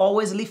are, who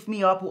always lift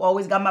me up, who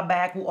always got my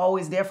back, who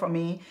always there for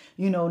me,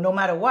 you know, no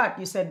matter what,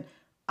 you said,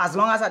 as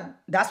long as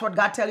that's what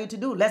God tell you to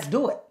do, let's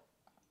do it.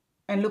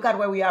 And look at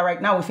where we are right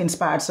now with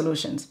Inspired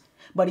Solutions.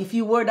 But if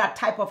you were that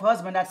type of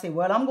husband that say,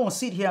 well, I'm going to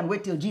sit here and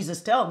wait till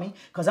Jesus tell me,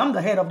 because I'm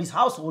the head of this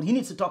household, he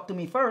needs to talk to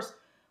me first,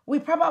 we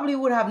probably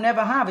would have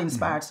never have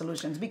Inspired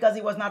Solutions, because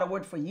it was not a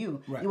word for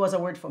you. Right. It was a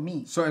word for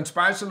me. So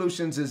Inspired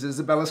Solutions is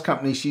Isabella's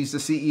company. She's the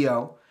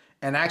CEO.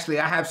 And actually,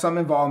 I have some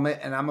involvement,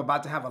 and I'm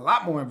about to have a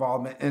lot more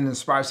involvement in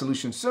Inspired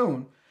Solutions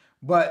soon.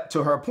 But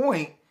to her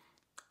point,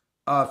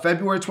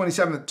 February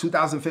 27th,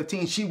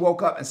 2015, she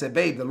woke up and said,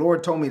 babe, the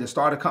Lord told me to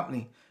start a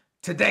company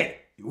today.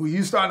 Will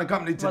you start a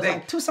company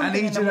today? I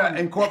need you to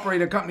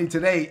incorporate a company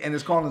today, and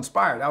it's called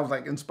Inspired. I was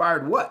like,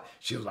 Inspired what?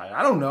 She was like,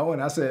 I don't know.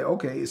 And I said,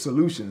 okay, it's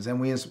Solutions. And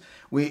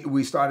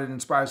we started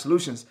Inspired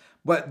Solutions.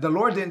 But the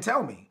Lord didn't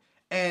tell me.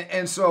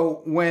 And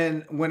so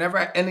whenever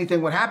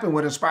anything would happen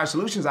with Inspired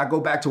Solutions, I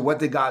go back to, what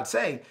did God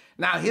say?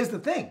 Now, here's the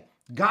thing.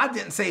 God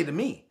didn't say it to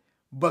me,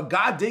 but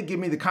God did give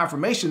me the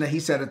confirmation that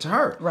he said it to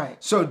her.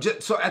 Right. So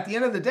at the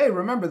end of the day,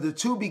 remember, the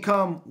two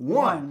become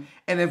one.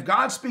 And if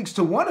God speaks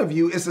to one of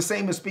you, it's the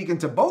same as speaking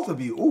to both of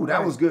you. Ooh,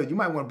 that was good. You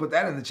might want to put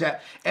that in the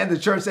chat. And the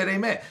church said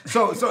amen.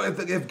 So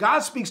if God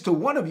speaks to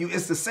one of you,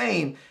 it's the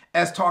same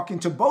as talking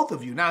to both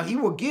of you. Now, he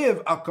will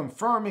give a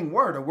confirming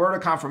word, a word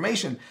of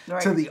confirmation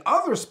to the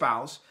other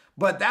spouse.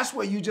 But that's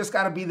where you just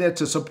got to be there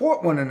to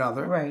support one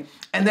another. Right.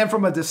 And then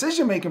from a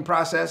decision-making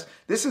process,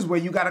 this is where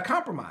you got to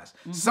compromise.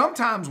 Mm-hmm.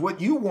 Sometimes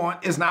what you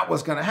want is not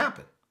what's going to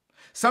happen.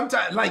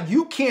 Sometimes, like,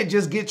 you can't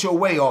just get your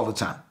way all the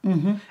time.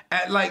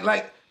 Mm-hmm.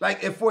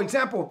 Like if, for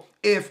example,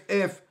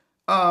 okay,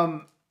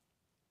 I'll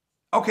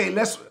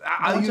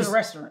use to the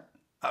restaurant.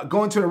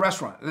 Going to the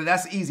restaurant.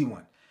 That's the easy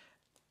one.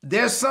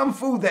 There's some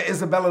food that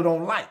Isabella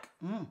don't like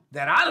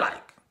that I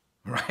like.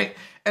 Right.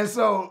 And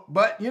so,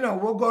 but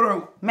we'll go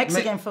to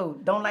Mexican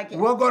food. Don't like it.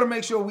 We'll go to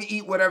make sure we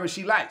eat whatever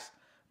she likes.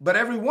 But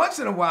every once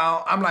in a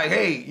while, I'm like,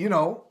 hey,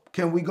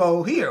 can we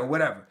go here or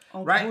whatever?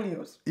 Right?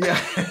 Julio's. Yeah.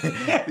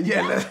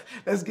 Yeah.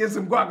 Let's get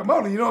some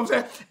guacamole. You know what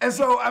I'm saying? And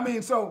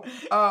so,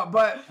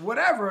 but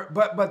whatever.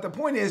 But the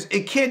point is,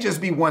 it can't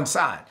just be one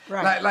side.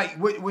 Right. Like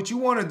what you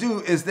want to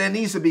do is there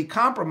needs to be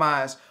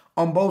compromise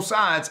on both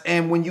sides.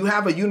 And when you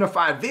have a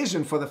unified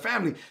vision for the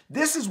family,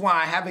 this is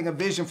why having a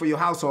vision for your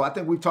household, I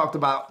think we've talked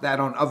about that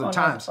on other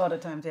times. Other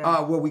times, yeah.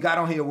 Where we got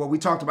on here, where we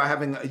talked about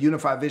having a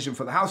unified vision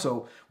for the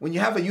household. When you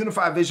have a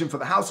unified vision for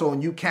the household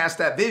and you cast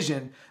that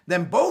vision,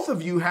 then both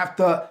of you have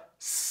to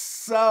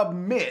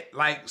submit.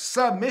 Like,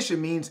 submission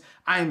means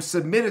I am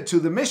submitted to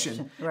the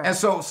mission. Right. And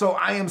so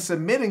I am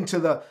submitting to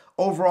the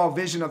overall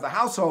vision of the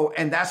household,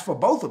 and that's for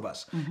both of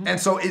us. Mm-hmm. And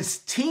so it's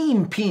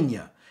Team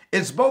Pina.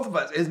 It's both of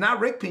us. It's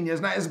not Rick Pina.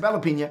 It's not Isabella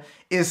Pina.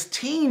 It's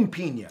Team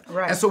Pina.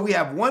 Right. And so we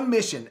have one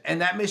mission,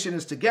 and that mission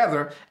is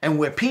together, and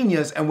we're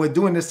Pinas, and we're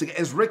doing this together.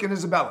 It's Rick and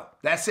Isabella.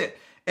 That's it.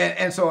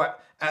 And so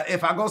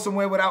if I go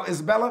somewhere without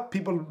Isabella,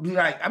 people be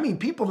like,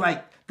 people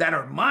like that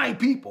are my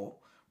people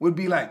would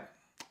be like,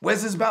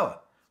 where's Isabella?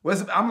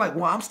 I'm like,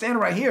 well, I'm standing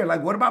right here.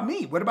 Like, what about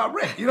me? What about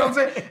Rick? You know what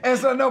I'm saying? And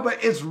so, no,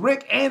 but it's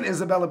Rick and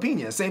Isabella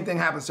Pina. Same thing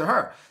happens to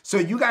her. So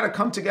you got to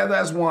come together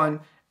as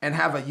one and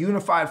have a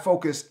unified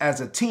focus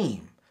as a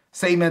team.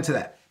 Say amen to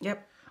that.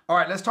 Yep. All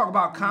right, let's talk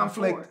about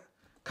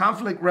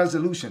conflict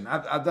resolution.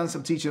 I've done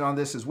some teaching on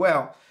this as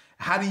well.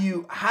 How do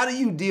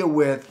you deal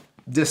with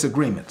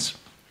disagreements?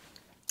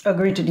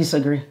 Agree to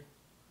disagree.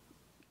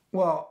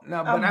 Well,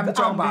 no, but I'm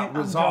talking about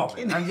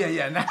resolving.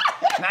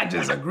 Not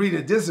just agree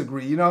to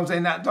disagree. You know what I'm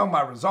saying? Not talking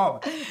about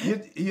resolving.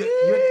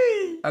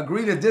 You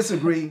agree to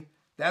disagree.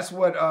 That's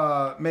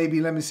what maybe,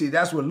 let me see,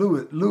 that's what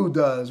Lou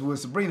does with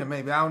Sabrina,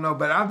 maybe. I don't know,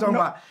 but I'm talking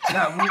about,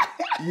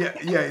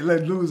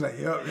 let Lou's like,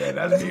 yeah,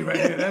 that's me right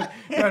here.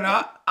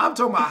 I'm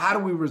talking about, how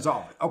do we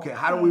resolve it? Okay,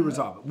 how do we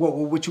resolve it? Well,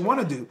 what you want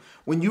to do,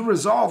 when you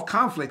resolve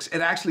conflicts, it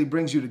actually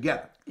brings you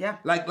together. Yeah.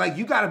 Like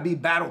you got to be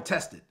battle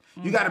tested.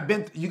 Mm-hmm.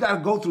 You got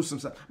to go through some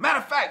stuff. Matter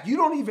of fact, you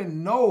don't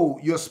even know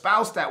your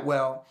spouse that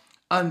well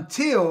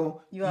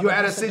until you're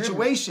at a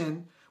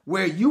situation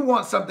where you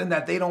want something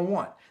that they don't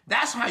want.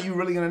 That's how you're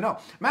really going to know.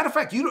 Matter of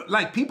fact, you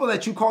like people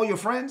that you call your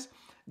friends,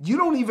 you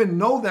don't even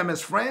know them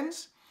as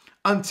friends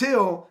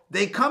until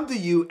they come to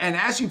you and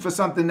ask you for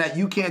something that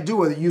you can't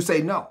do or you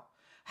say no.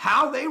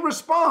 How they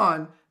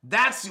respond,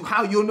 that's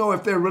how you'll know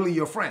if they're really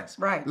your friends.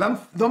 Right.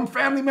 Them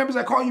family members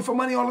that call you for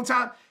money all the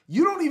time,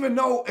 you don't even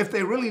know if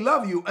they really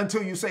love you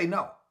until you say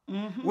no.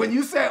 Mm-hmm. When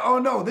you say, oh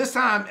no, this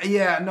time,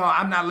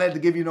 I'm not led to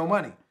give you no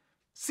money.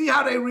 See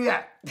how they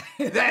react.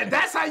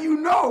 That's how you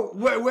know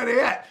where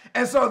they're at.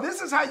 And so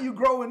this is how you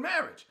grow in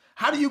marriage.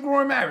 How do you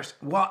grow in marriage?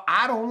 Well,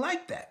 I don't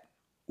like that.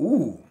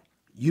 Ooh,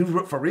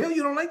 you for real?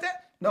 You don't like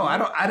that? No, I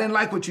don't. I didn't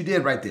like what you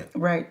did right there.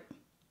 Right.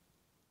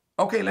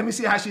 Okay, let me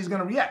see how she's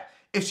going to react.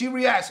 If she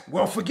reacts,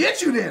 well,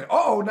 forget you then.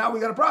 Oh, now we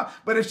got a problem.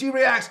 But if she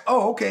reacts,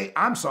 oh, okay,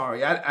 I'm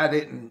sorry. I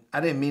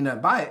didn't mean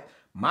nothing by it.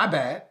 My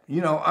bad.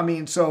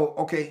 So,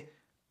 okay.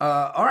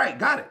 All right,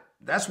 got it.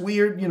 That's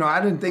weird. I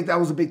didn't think that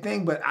was a big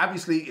thing, but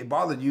obviously it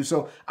bothered you.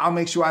 So I'll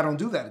make sure I don't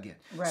do that again.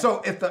 Right.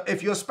 So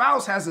if your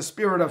spouse has a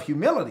spirit of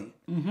humility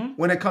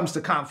when it comes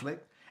to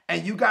conflict,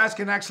 and you guys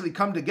can actually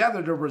come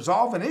together to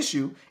resolve an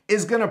issue,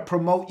 is going to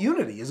promote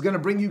unity. It's going to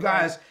bring you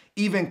guys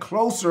even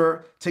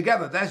closer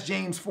together. That's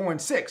James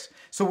 4:6.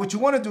 So what you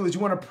want to do is you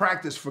want to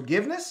practice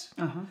forgiveness.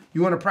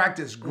 You want to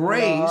practice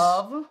grace,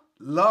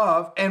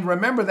 love, and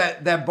remember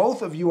that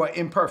both of you are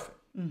imperfect.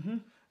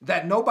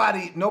 That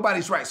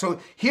nobody's right. So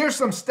here's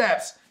some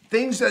steps,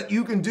 things that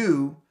you can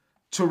do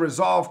to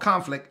resolve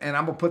conflict, and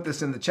I'm going to put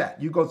this in the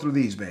chat. You go through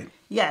these, babe.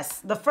 Yes.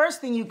 The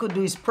first thing you could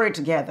do is pray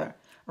together,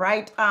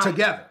 right?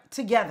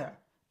 Together.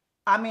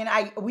 I mean,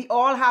 we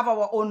all have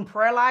our own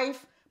prayer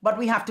life, but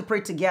we have to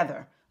pray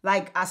together.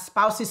 Like as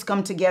spouses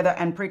come together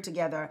and pray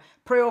together.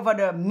 Pray over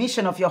the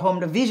mission of your home,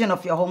 the vision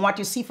of your home, what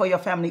you see for your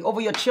family, over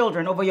your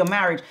children, over your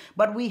marriage.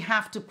 But we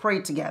have to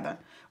pray together,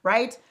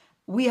 right?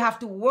 We have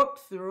to work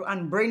through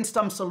and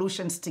brainstorm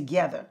solutions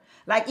together.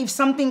 Like if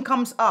something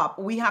comes up,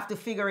 we have to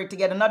figure it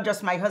together, not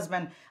just my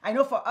husband. I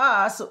know for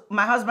us,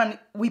 my husband,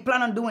 we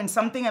plan on doing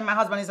something and my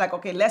husband is like,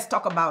 okay, let's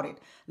talk about it.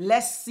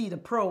 Let's see the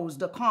pros,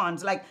 the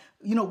cons, like,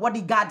 what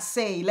did God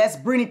say? Let's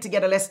bring it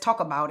together. Let's talk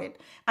about it.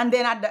 And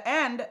then at the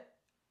end,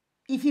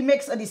 if he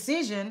makes a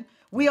decision,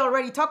 we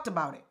already talked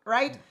about it,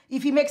 right?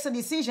 If he makes a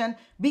decision,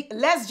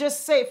 let's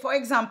just say, for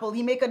example,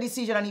 he make a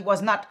decision and it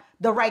was not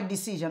the right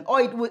decision,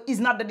 or it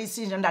is not the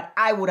decision that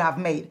I would have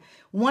made.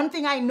 One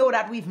thing I know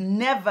that we've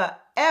never,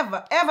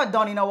 ever, ever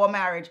done in our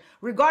marriage,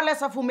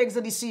 regardless of who makes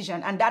the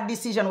decision, and that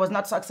decision was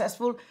not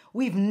successful,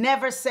 we've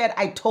never said,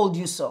 I told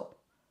you so.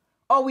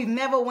 Or we've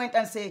never went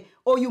and say,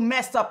 oh, you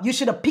messed up. You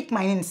should have picked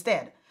mine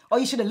instead. Or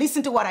you should have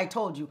listened to what I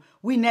told you.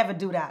 We never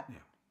do that. Yeah.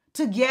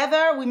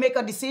 Together, we make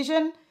a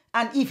decision.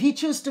 And if he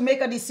chooses to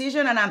make a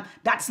decision and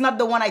that's not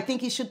the one I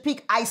think he should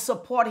pick, I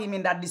support him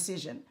in that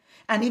decision.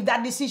 And if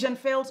that decision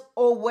fails,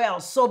 oh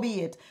well, so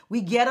be it.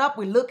 We get up,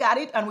 we look at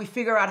it, and we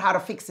figure out how to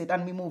fix it,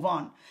 and we move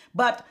on.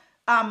 But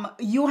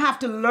you have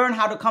to learn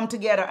how to come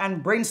together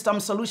and brainstorm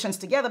solutions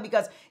together,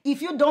 because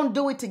if you don't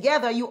do it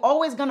together, you're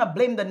always going to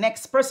blame the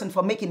next person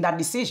for making that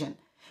decision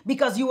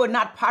because you were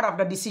not part of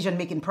the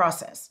decision-making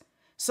process.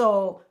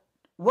 So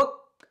work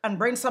and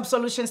bring some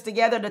solutions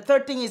together. The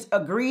third thing is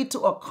agree to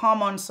a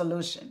common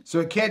solution. So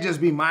it can't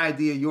just be my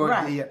idea, your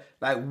idea.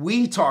 Like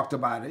we talked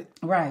about it.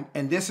 Right.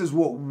 And this is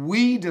what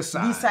we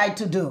decide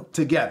to do.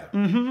 Together.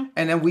 And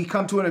then we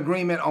come to an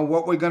agreement on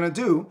what we're going to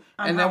do.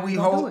 And then we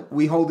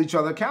hold each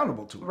other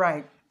accountable to it.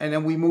 Right. And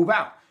then we move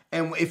out.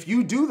 And if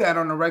you do that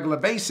on a regular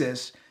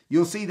basis,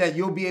 you'll see that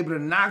you'll be able to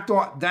knock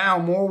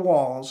down more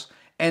walls.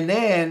 And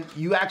then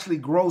you actually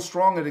grow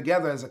stronger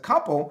together as a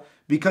couple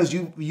because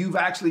you've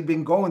actually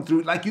been going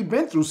through, like you've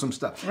been through some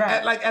stuff.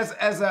 Right. Like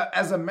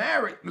as a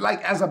married,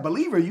 like as a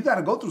believer, you got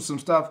to go through some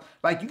stuff.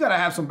 Like you got to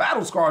have some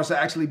battle scars to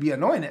actually be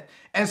anointed.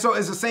 And so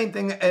it's the same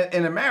thing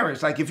in a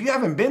marriage. Like if you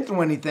haven't been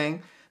through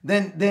anything,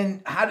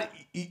 then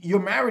your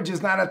marriage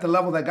is not at the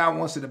level that God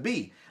wants it to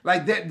be.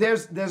 Like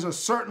there's a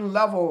certain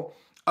level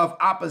of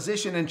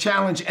opposition and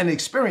challenge and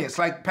experience.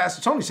 Like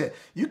Pastor Tony said,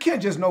 you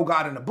can't just know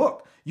God in a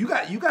book. You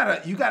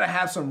gotta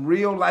have some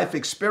real life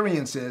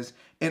experiences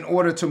in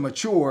order to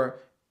mature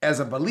as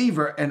a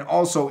believer and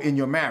also in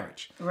your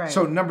marriage. Right.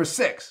 So number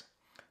 6,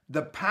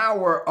 the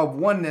power of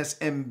oneness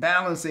in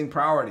balancing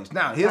priorities.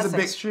 Now here's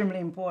extremely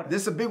important.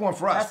 This is a big one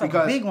for us. That's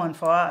a big one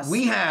for us.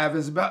 We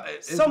have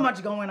so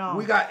much going on.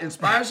 We got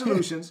Inspired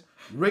Solutions,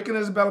 Rick and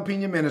Isabella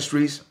Pena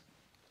Ministries.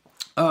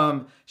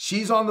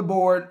 She's on the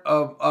board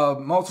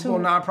of multiple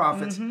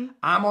nonprofits.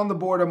 I'm on the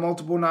board of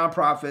multiple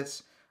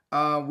nonprofits.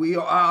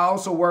 I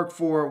also work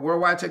for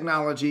Worldwide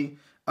Technology.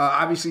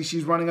 Obviously,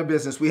 she's running a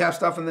business. We have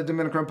stuff in the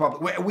Dominican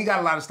Republic. We got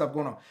a lot of stuff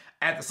going on.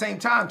 At the same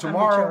time,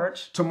 tomorrow,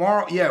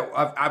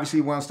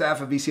 obviously we're on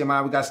staff at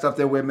VCMI. We got stuff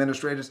there. We're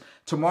administrators.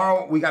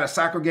 Tomorrow, we got a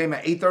soccer game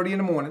at 8:30 in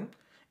the morning.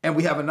 And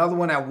we have another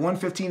one at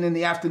 1:15 in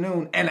the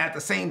afternoon. And at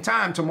the same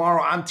time,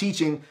 tomorrow, I'm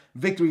teaching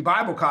Victory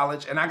Bible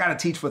College. And I got to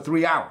teach for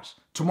 3 hours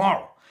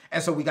tomorrow.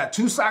 And so we got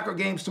 2 soccer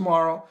games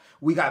tomorrow.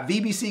 We got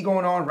VBC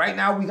going on. Right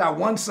now, we got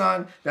one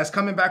son that's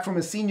coming back from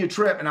his senior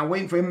trip, and I'm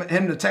waiting for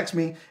him to text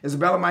me.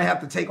 Isabella might have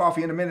to take off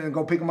here in a minute and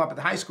go pick him up at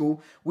the high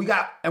school. We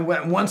got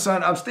one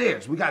son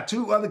upstairs. We got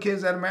 2 other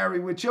kids that are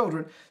married with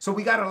children. So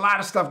we got a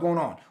lot of stuff going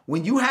on.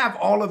 When you have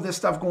all of this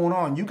stuff going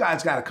on, you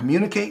guys got to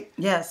communicate.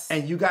 Yes.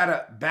 And you got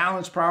to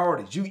balance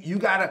priorities. You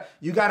got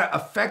to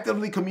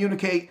effectively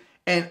communicate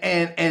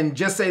and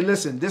just say,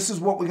 listen, this is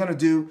what we're going to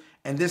do,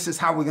 and this is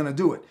how we're going to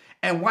do it.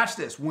 And watch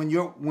this. When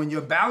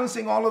you're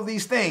balancing all of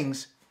these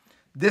things,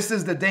 this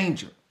is the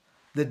danger.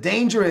 The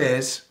danger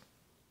is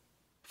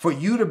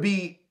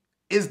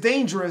it's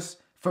dangerous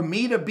for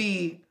me to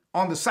be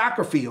on the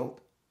soccer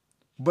field,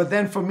 but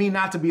then for me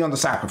not to be on the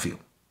soccer field.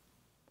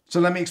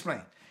 So let me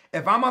explain.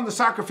 If I'm on the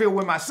soccer field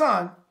with my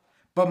son,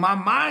 but my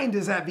mind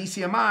is at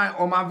VCMI,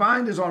 or my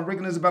mind is on Rick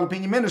and Isabella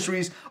Pena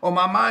Ministries, or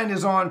my mind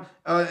is on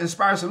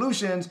Inspire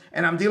Solutions,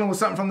 and I'm dealing with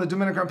something from the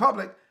Dominican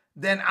Republic,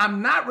 then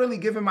I'm not really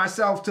giving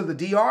myself to the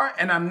DR,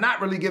 and I'm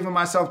not really giving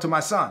myself to my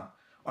son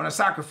on a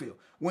soccer field.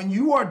 When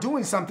you are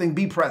doing something,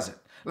 be present.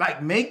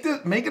 Like make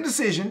a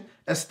decision,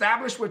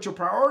 establish what your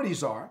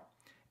priorities are,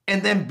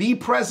 and then be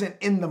present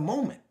in the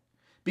moment.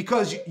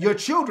 Because your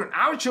children,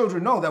 our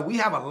children know that we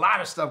have a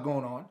lot of stuff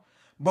going on,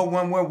 but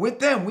when we're with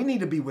them, we need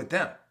to be with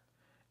them.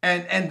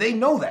 And they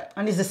know that.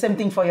 And it's the same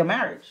thing for your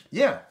marriage.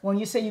 Yeah. When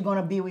you say you're going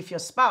to be with your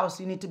spouse,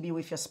 you need to be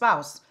with your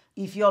spouse.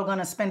 If you're going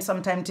to spend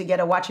some time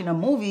together watching a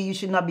movie, you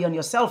should not be on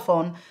your cell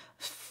phone,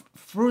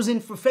 cruising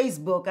through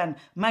Facebook and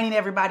minding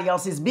everybody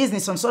else's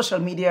business on social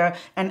media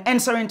and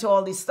answering to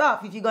all this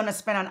stuff. If you're going to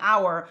spend an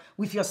hour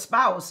with your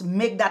spouse,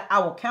 make that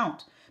hour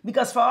count.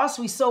 Because for us,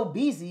 we're so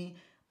busy.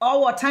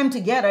 Our time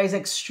together is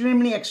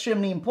extremely,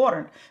 extremely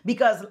important.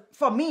 Because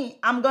for me,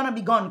 I'm going to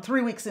be gone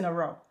 3 weeks in a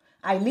row.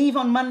 I leave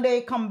on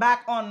Monday, come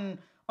back on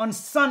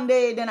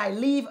Sunday, then I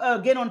leave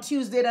again on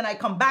Tuesday, then I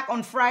come back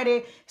on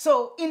Friday.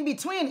 So in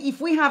between,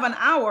 if we have an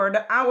hour,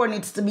 the hour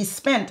needs to be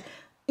spent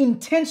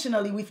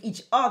intentionally with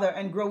each other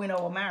and growing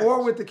our marriage.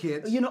 Or with the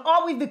kids.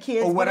 Or with the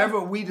kids. Or whatever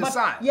we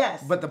decide.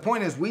 Yes. But the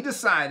point is, we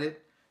decided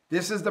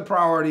this is the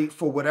priority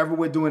for whatever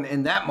we're doing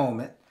in that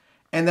moment.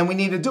 And then we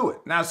need to do it.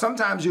 Now,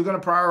 sometimes you're going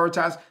to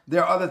prioritize.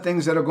 There are other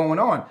things that are going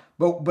on.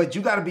 But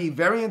you got to be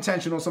very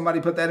intentional.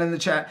 Somebody put that in the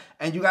chat.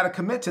 And you got to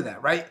commit to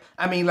that, right?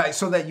 I mean, like,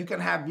 so that you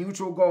can have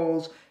mutual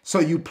goals. So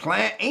you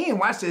plan. And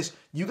watch this.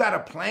 You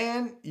got to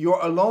plan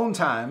your alone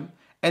time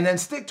and then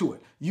stick to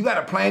it. You got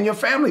to plan your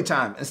family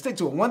time and stick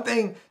to it. One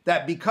thing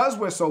that, because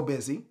we're so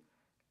busy,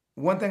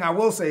 one thing I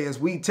will say is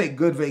we take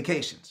good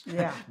vacations.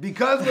 Yeah.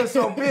 Because we're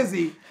so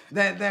busy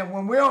that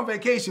when we're on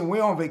vacation,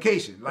 we're on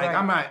vacation. Like,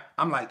 right.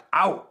 I'm like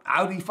out,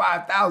 Audi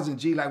 5000,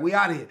 G, like we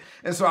out of here.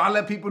 And so I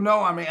let people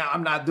know, I mean,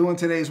 I'm not doing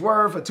today's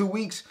word for 2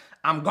 weeks.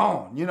 I'm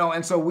gone, you know,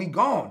 and so we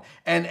gone.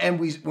 And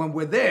when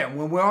we're there,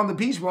 when we're on the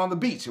beach, we're on the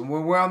beach. And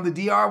when we're on the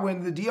DR, we're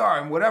in the DR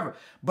and whatever.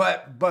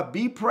 But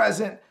be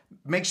present,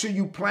 make sure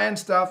you plan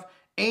stuff.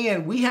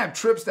 And we have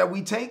trips that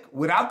we take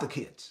without the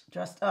kids.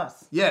 Just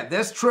us. Yeah,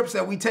 there's trips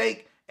that we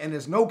take. And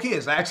there's no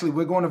kids. Actually,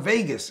 we're going to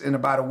Vegas in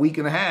about a week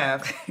and a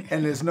half,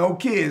 and there's no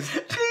kids.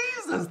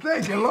 Jesus,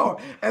 thank you, Lord.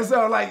 And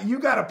so, like, you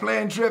got to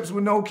plan trips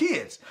with no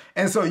kids.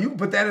 And so you can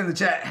put that in the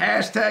chat,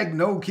 hashtag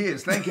no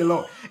kids. Thank you,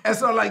 Lord. And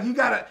so, like, you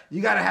gotta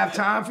have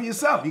time for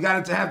yourself. You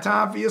got to have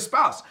time for your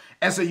spouse.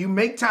 And so you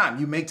make time.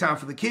 You make time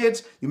for the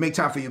kids. You make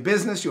time for your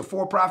business, your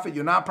for-profit,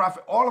 your nonprofit,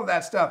 all of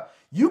that stuff.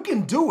 You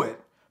can do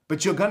it,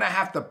 but you're going to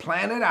have to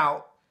plan it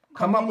out,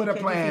 come up with a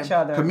plan,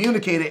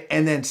 communicate it,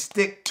 and then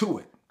stick to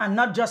it. And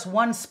not just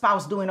one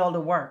spouse doing all the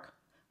work.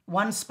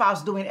 One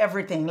spouse doing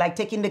everything, like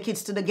taking the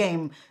kids to the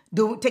game,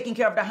 taking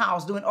care of the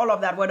house, doing all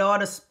of that, where the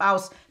other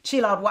spouse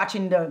chill out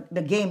watching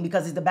the game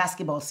because it's the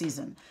basketball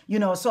season. You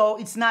know, so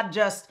it's not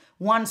just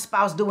one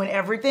spouse doing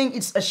everything.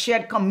 It's a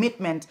shared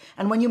commitment.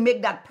 And when you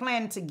make that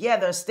plan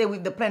together, stay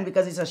with the plan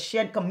because it's a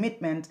shared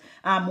commitment.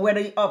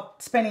 Whether you're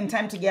spending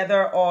time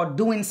together or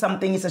doing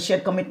something, it's a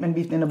shared commitment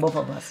between the both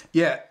of us.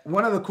 Yeah,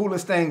 one of the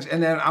coolest things,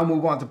 and then I'll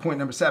move on to point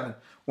number 7.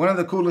 One of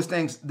the coolest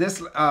things,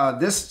 this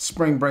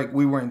spring break,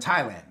 we were in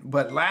Thailand.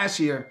 But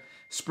last year,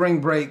 spring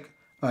break,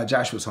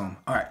 Josh was home.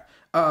 All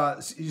right.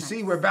 You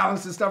see, we're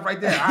balancing stuff right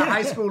there. Our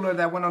high schooler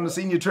that went on the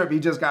senior trip, he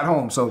just got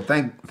home. So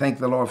thank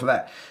the Lord for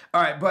that.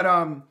 All right. But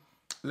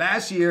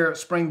last year,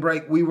 spring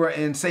break, we were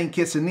in St.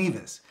 Kitts and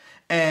Nevis.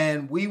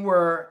 And we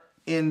were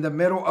in the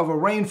middle of a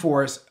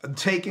rainforest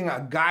taking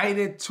a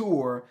guided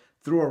tour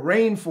through a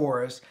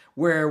rainforest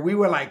where we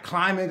were like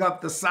climbing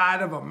up the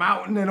side of a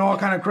mountain and all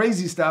kind of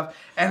crazy stuff.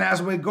 And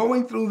as we're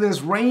going through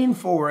this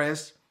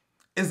rainforest,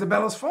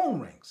 Isabella's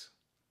phone rings.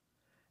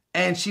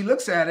 And she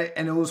looks at it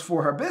and it was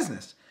for her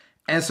business.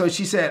 And so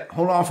she said,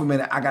 hold on for a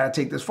minute, I got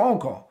to take this phone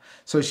call.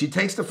 So she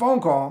takes the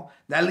phone call.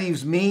 That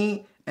leaves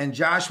me and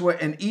Joshua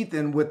and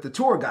Ethan with the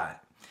tour guide.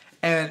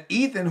 And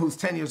Ethan, who's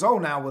 10 years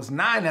old now, was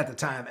 9 at the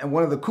time. And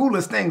one of the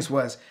coolest things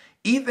was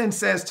Ethan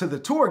says to the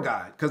tour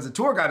guide, because the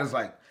tour guide is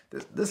like,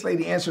 this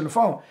lady answering the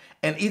phone.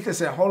 And Ethan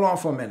said, hold on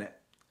for a minute.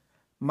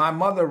 My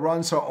mother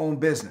runs her own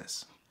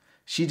business.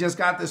 She just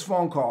got this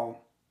phone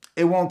call.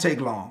 It won't take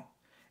long.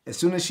 As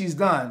soon as she's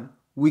done,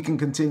 we can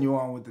continue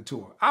on with the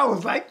tour. I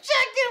was like, check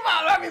him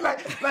out. I mean,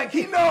 like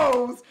he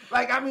knows,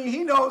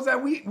 he knows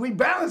that we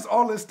balance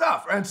all this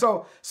stuff. And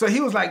so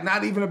he was like,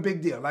 not even a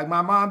big deal. Like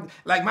my mom,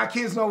 like my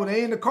kids know when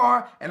they're in the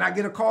car and I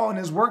get a call and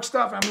it's work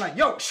stuff. I'm like,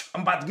 yo,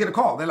 I'm about to get a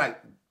call. They're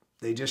like,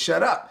 they just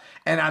shut up.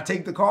 And I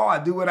take the call,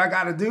 I do what I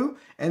gotta do,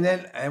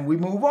 and we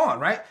move on,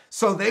 right?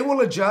 So they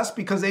will adjust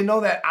because they know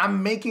that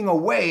I'm making a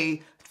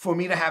way for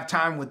me to have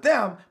time with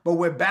them, but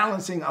we're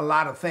balancing a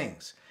lot of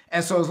things.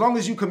 And so as long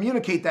as you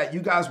communicate that,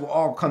 you guys will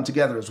all come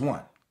together as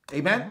one.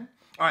 Amen? Mm-hmm.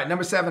 All right,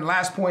 number 7,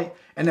 last point,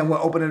 and then we'll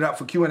open it up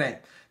for Q&A.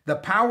 The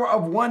power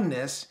of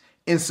oneness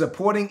in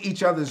supporting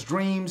each other's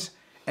dreams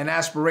and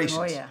aspirations.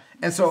 Oh, yeah.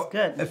 And so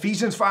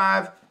Ephesians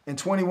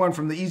 5:21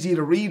 from the easy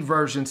to read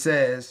version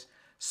says,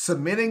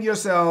 submitting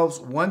yourselves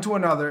one to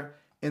another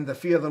in the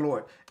fear of the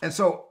Lord. And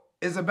so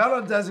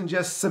Isabella doesn't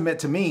just submit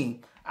to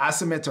me, I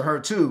submit to her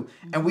too.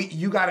 And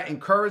you got to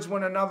encourage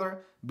one another,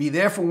 be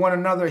there for one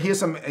another. Here's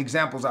some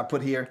examples I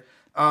put here,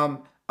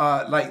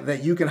 like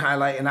that you can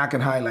highlight and I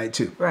can highlight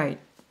too. Right.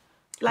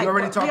 Like we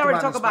already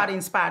talked about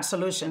Inspired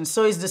Solutions.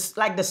 So it's this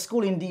like the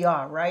school in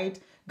DR, right?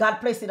 God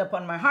placed it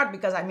upon my heart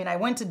because I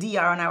went to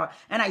DR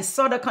and I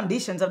saw the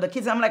conditions of the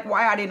kids. I'm like,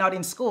 why are they not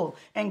in school?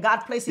 And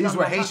God placed it on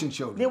my heart. These were Haitian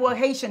children. They were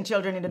Haitian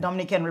children in the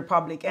Dominican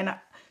Republic. And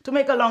to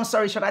make a long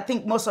story short, I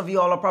think most of you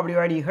all have probably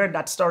already heard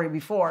that story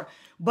before.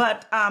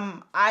 But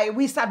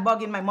we started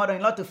bugging my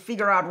mother-in-law to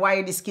figure out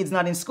why this kid's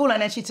not in school.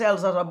 And then she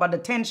tells us about the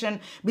tension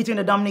between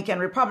the Dominican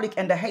Republic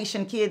and the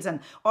Haitian kids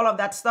and all of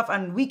that stuff.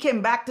 And we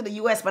came back to the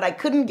U.S., but I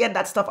couldn't get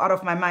that stuff out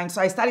of my mind.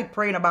 So I started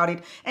praying about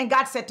it. And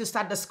God said to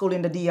start the school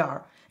in the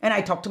DR. And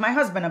I talked to my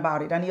husband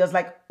about it. And he was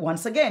like,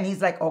 once again,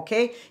 he's like,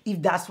 okay,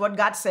 if that's what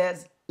God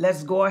says,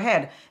 let's go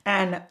ahead.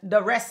 And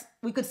the rest,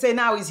 we could say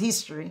now, is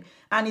history.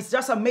 And it's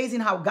just amazing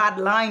how God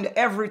lined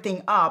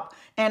everything up.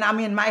 And I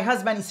mean, my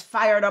husband is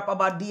fired up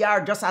about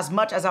DR just as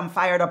much as I'm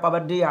fired up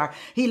about DR.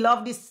 He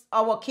loved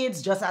our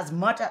kids just as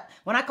much.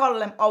 When I call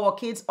them our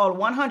kids, all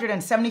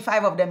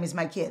 175 of them is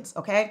my kids,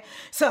 okay?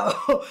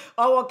 So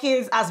our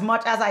kids as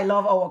much as I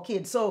love our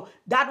kids. So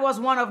that was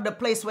one of the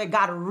places where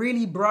God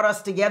really brought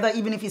us together,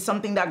 even if it's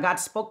something that God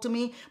spoke to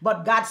me,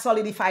 but God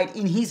solidified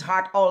in his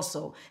heart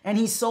also. And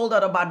he sold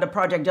out about the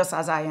project just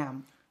as I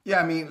am. Yeah,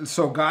 I mean,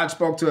 so God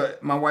spoke to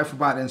my wife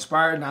about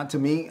Inspired, not to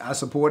me. I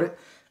support it.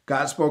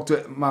 God spoke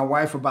to my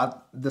wife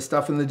about the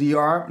stuff in the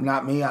DR,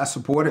 not me. I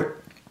support it.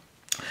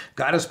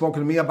 God has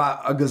spoken to me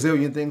about a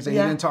gazillion things that he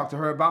didn't talk to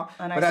her about.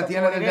 But at the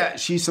end of the day,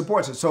 she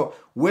supports it. So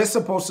we're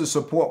supposed to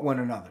support one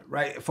another,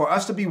 right? For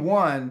us to be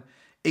one,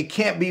 it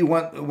can't be,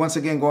 once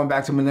again, going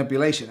back to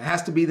manipulation. It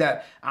has to be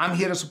that I'm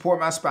here to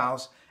support my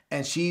spouse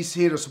and she's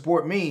here to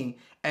support me.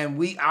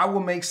 And I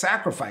will make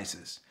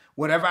sacrifices,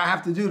 whatever I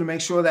have to do to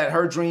make sure that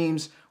her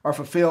dreams are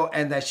fulfilled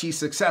and that she's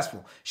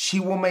successful. She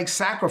will make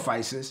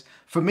sacrifices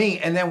for me.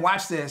 And then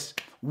watch this.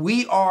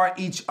 We are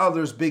each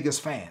other's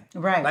biggest fan.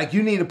 Right. Like,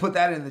 you need to put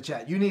that in the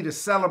chat. You need to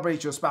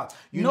celebrate your spouse.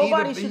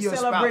 Nobody should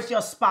celebrate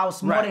your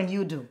spouse more than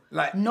you do.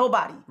 Like,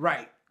 nobody.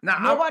 Right. Now,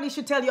 nobody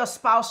should tell your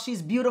spouse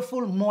she's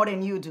beautiful more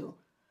than you do.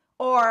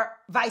 Or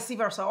vice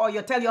versa. Or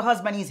you tell your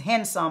husband he's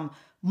handsome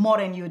more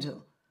than you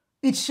do.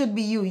 It should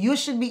be you. You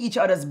should be each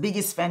other's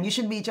biggest fan. You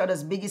should be each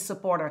other's biggest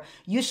supporter.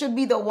 You should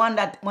be the one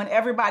that when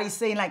everybody's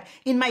saying, like,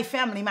 in my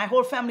family, my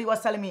whole family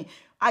was telling me,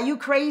 are you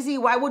crazy?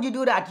 Why would you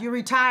do that? You're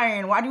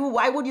retiring.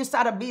 Why would you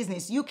start a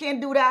business? You can't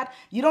do that.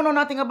 You don't know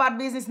nothing about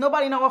business.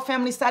 Nobody in our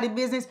family started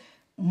business.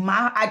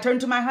 I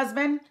turned to my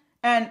husband,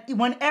 and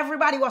when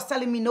everybody was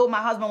telling me no,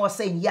 my husband was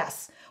saying,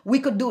 yes, we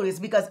could do this,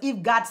 because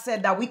if God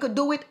said that we could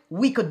do it,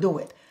 we could do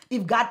it.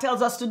 If God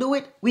tells us to do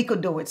it, we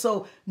could do it.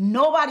 So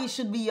nobody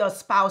should be your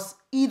spouse,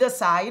 either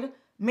side,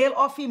 male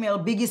or female,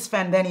 biggest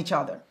fan than each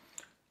other.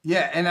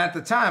 Yeah, and at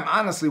the time,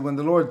 honestly, when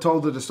the Lord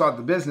told her to start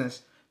the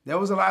business, there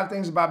was a lot of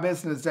things about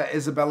business that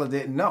Isabella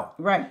didn't know.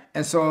 Right.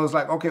 And so I was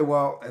like, okay,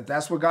 well, if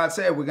that's what God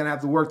said, we're going to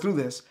have to work through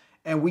this.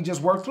 And we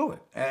just worked through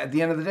it. At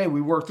the end of the day, we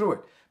worked through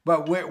it.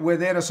 But we're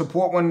there to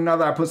support one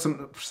another. I put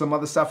some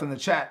other stuff in the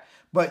chat.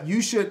 But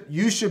you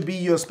should be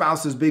your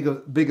spouse's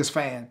biggest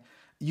fan.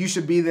 You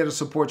should be there to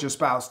support your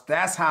spouse.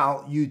 That's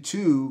how you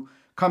two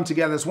come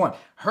together as one.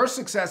 Her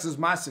success is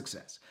my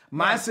success.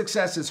 My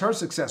success is her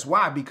success.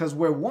 Why? Because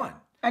we're one.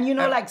 And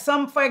like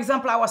for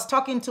example, I was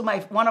talking to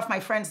one of my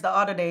friends the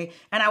other day,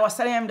 and I was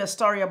telling him the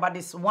story about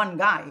this one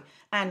guy.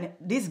 And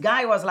this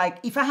guy was like,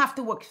 if I have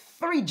to work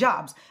 3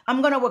 jobs,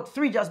 I'm going to work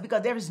 3 jobs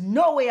because there is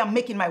no way I'm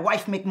making my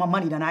wife make more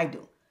money than I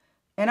do.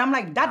 And I'm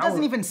like, that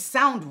doesn't even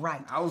sound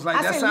right. I was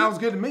like, that sounds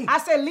good to me. I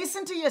said,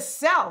 listen to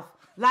yourself.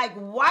 Like,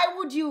 why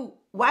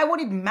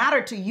would it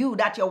matter to you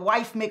that your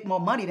wife make more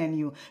money than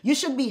you? You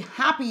should be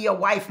happy your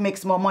wife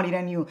makes more money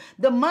than you.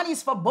 The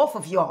money's for both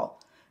of y'all,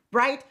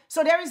 right?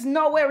 So there is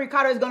no way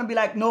Ricardo is going to be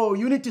like, no,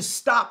 you need to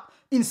stop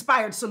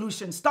Inspired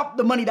Solutions. Stop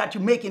the money that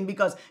you're making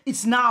because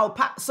it's now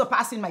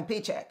surpassing my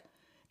paycheck.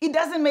 It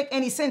doesn't make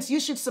any sense. You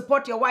should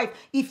support your wife.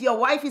 If your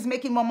wife is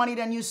making more money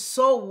than you,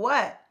 so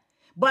what?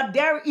 But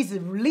there is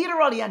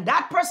literally, and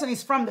that person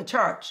is from the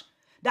church,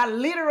 that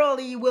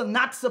literally will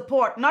not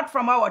support, not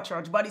from our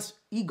church, but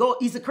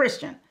he's a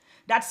Christian,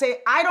 that say,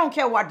 I don't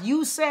care what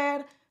you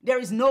said, there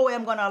is no way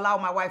I'm going to allow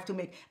my wife to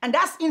make. And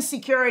that's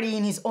insecurity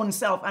in his own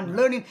self and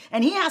learning.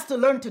 And he has to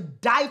learn to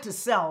die to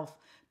self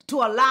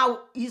to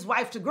allow his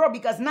wife to grow,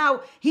 because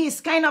now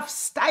he's kind of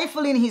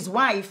stifling his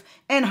wife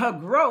and her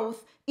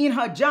growth in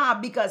her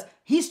job because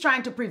he's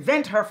trying to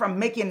prevent her from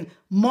making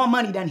more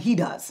money than he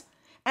does.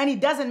 And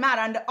it doesn't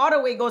matter. And the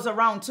other way goes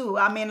around too.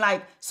 I mean,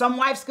 like, some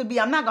wives could be,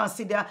 I'm not going to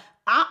sit there.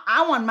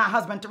 I want my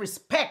husband to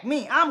respect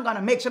me. I'm going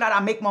to make sure that I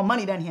make more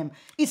money than him.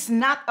 It's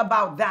not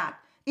about that.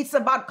 It's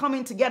about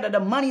coming together. The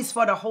money's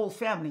for the whole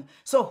family.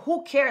 So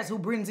who cares who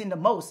brings in the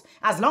most?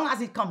 As long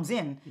as it comes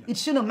in, it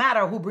shouldn't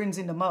matter who brings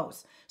in the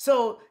most.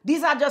 So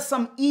these are just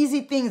some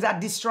easy things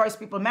that destroys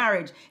people's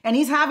marriage. And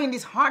he's having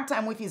this hard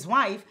time with his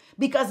wife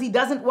because he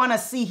doesn't want to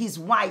see his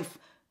wife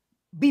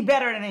be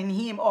better than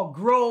him or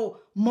grow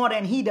more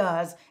than he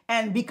does,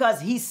 and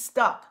because he's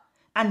stuck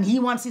and he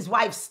wants his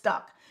wife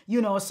stuck.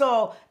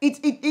 So it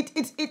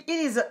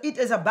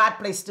is a bad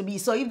place to be.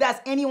 So if there's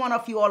any one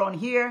of you all on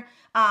here,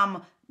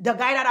 the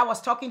guy that I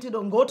was talking to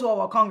don't go to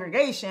our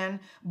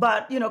congregation,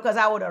 but because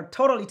I would have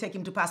totally take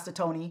him to Pastor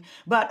Tony.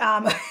 But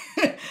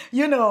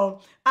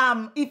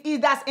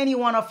if that's any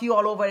one of you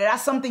all over there,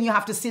 that's something you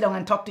have to sit down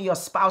and talk to your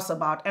spouse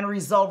about and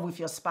resolve with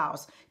your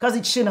spouse, because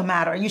it shouldn't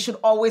matter. You should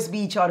always be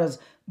each other's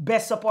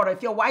best supporter.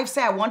 If your wife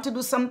say, I want to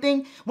do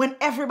something when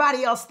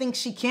everybody else thinks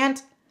she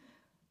can't,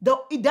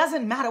 though it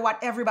doesn't matter what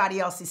everybody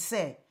else is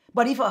saying.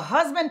 But if a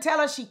husband tell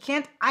her she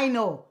can't, I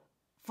know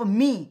for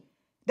me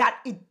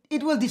that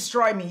it will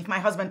destroy me if my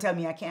husband tell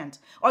me I can't,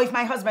 or if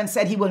my husband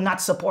said he will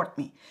not support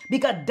me,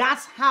 because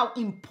that's how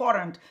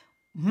important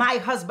my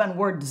husband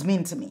words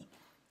mean to me.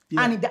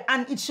 Yeah.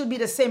 And it should be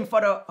the same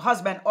for the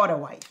husband or the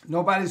wife.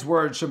 Nobody's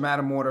words should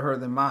matter more to her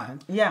than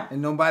mine. Yeah.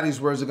 And nobody's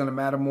words are going to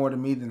matter more to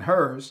me than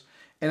hers.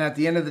 And at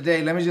the end of the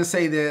day, let me just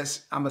say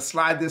this. I'm going to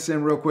slide this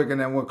in real quick and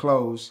then we'll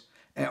close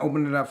and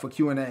open it up for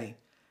Q&A.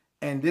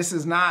 And this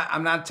is not,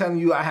 I'm not telling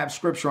you I have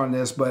scripture on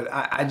this, but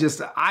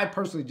I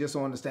personally just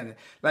don't understand it.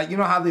 Like, you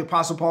know how the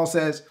Apostle Paul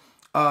says,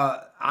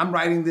 I'm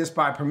writing this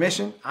by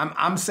permission.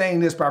 I'm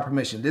saying this by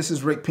permission. This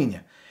is Rick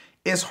Pena.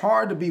 It's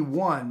hard to be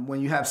one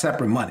when you have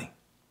separate money.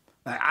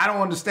 Like, I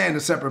don't understand the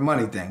separate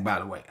money thing, by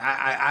the way.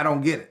 I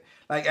don't get it.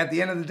 Like, at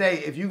the end of the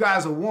day, if you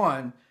guys are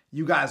one,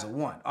 you guys are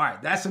one. All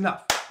right, that's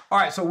enough. All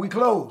right, so we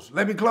close.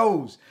 Let me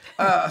close.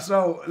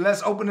 So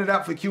let's open it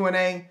up for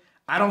Q&A.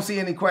 I don't see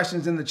any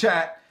questions in the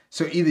chat.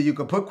 So either you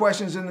could put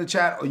questions in the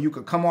chat or you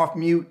could come off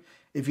mute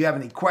if you have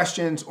any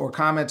questions or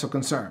comments or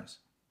concerns.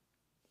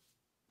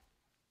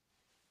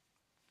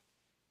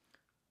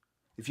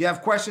 If you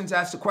have questions,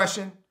 ask the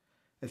question.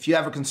 If you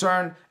have a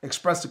concern,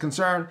 express the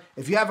concern.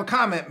 If you have a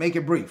comment, make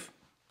it brief.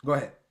 Go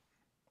ahead.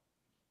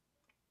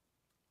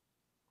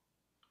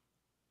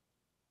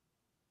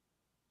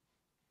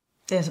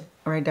 There's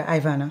right there,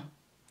 Ivana.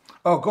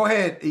 Oh, go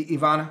ahead,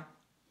 Ivana.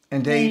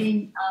 And Dave.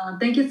 Hey,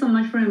 thank you so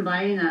much for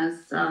inviting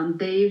us.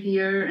 Dave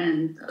here,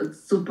 and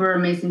super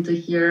amazing to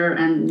hear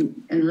and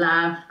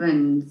laugh,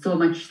 and so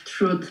much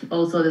truth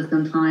also at the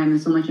same time,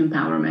 and so much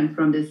empowerment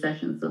from this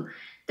session. So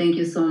thank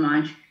you so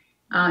much.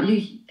 I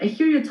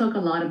hear you talk a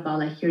lot about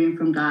like hearing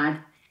from God.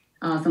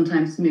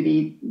 Sometimes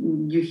maybe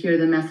you hear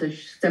the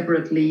message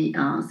separately,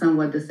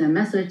 somewhat the same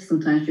message.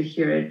 Sometimes you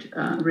hear it,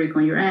 Rick,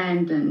 on your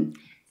end, and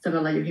stuff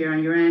like you hear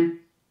on your end.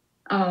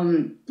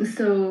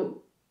 So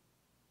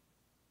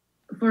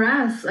for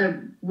us,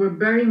 we're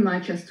very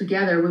much as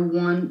together.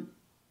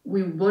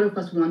 We both of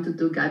us want to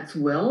do God's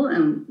will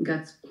and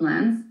God's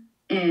plans,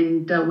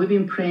 and we've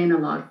been praying a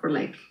lot for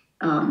like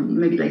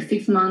maybe like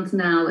 6 months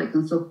now, like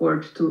and so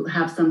forth, to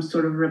have some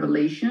sort of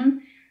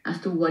revelation as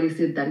to what is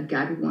it that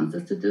God wants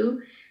us to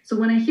do. So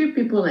when I hear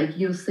people like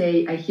you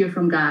say, I hear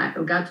from God,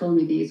 or God told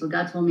me this, or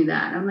God told me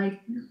that, I'm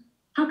like,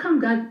 how come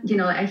God?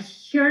 I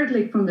heard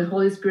like from the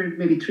Holy Spirit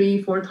maybe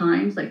 3-4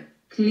 times, like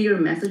clear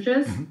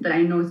messages that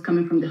I know is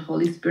coming from the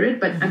Holy Spirit,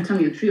 but I'm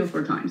telling you 3 or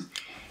 4 times.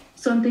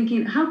 So I'm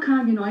thinking, how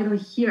come, I don't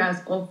hear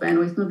as often,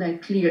 or it's not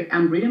that clear?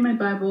 I'm reading my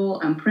Bible,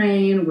 I'm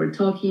praying, we're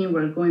talking,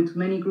 we're going to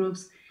many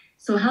groups.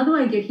 So how do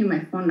I get him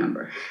my phone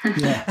number?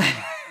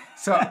 Yeah.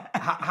 So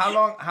how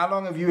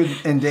long have you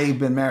and Dave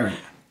been married?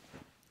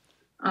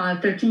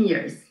 13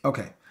 years.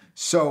 Okay.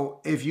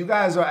 So if you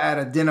guys are at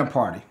a dinner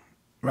party,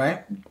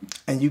 right?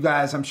 And you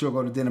guys, I'm sure,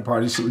 go to dinner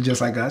parties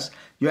just like us.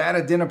 You're at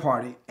a dinner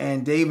party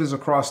and Dave is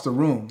across the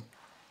room.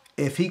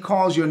 If he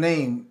calls your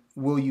name,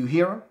 will you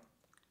hear him?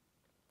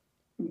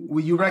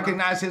 Will you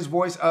recognize his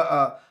voice?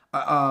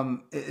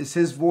 Is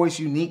his voice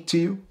unique to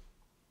you?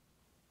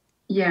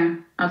 Yeah,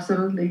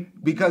 absolutely.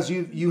 Because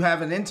you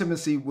have an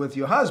intimacy with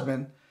your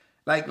husband,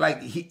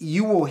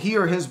 you will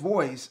hear his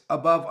voice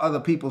above other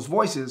people's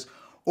voices,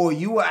 or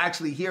you will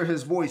actually hear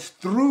his voice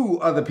through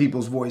other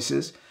people's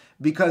voices,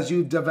 because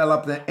you've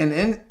developed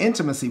an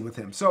intimacy with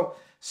him. So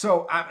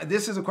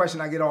this is a question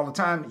I get all the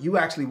time. You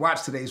actually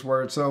watch today's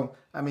word, so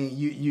I mean,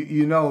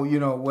 you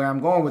know where I'm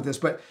going with this.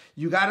 But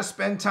you got to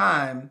spend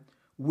time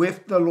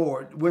with the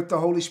Lord, with the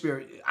Holy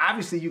Spirit.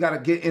 Obviously, you got to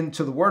get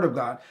into the Word of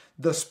God.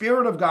 The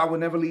Spirit of God will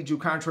never lead you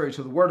contrary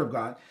to the Word of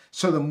God.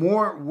 So the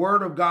more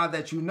Word of God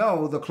that you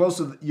know, the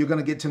closer you're going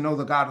to get to know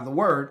the God of the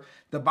Word.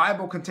 The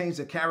Bible contains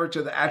the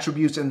character, the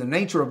attributes, and the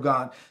nature of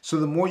God. So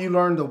the more you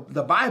learn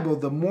the Bible,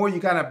 the more you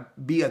got to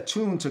be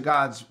attuned to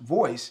God's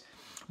voice.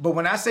 But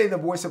when I say the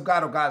voice of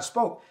God, or God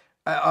spoke,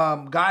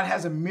 God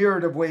has a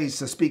myriad of ways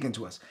to speak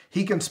into us.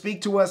 He can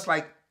speak to us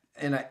like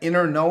in an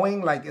inner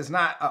knowing, like it's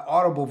not an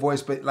audible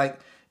voice, but like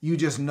you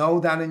just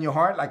know down in your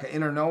heart, like an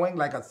inner knowing,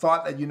 like a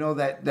thought that you know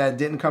that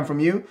didn't come from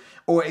you.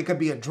 Or it could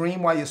be a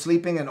dream while you're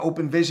sleeping, an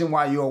open vision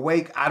while you're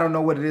awake. I don't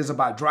know what it is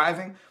about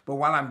driving, but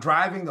while I'm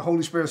driving, the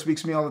Holy Spirit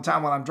speaks to me all the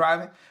time while I'm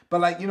driving.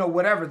 But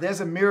whatever, there's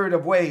a myriad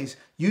of ways.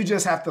 You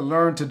just have to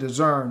learn to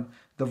discern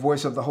the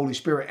voice of the Holy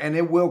Spirit, and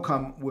it will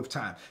come with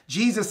time.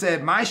 Jesus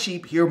said, my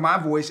sheep hear my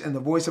voice, and the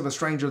voice of a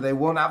stranger they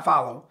will not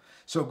follow.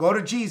 So go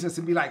to Jesus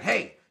and be like,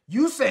 hey,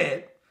 you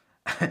said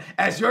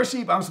As your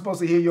sheep, I'm supposed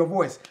to hear your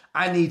voice.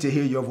 I need to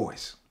hear your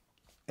voice.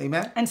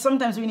 Amen? And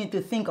sometimes we need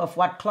to think of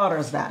what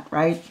clutters that,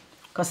 right?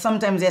 Because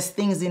sometimes there's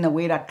things in a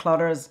way that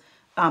clutters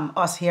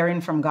us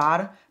hearing from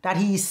God, that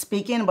he is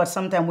speaking, but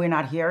sometimes we're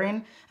not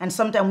hearing. And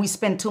sometimes we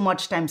spend too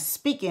much time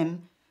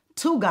speaking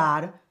to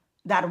God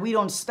that we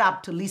don't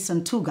stop to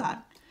listen to God.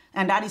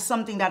 And that is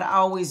something that I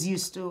always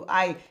used to,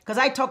 because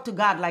I talk to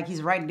God like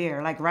he's right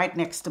there, like right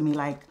next to me,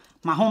 like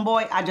my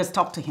homeboy, I just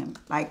talk to him.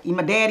 Like,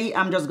 my daddy,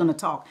 I'm just going to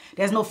talk.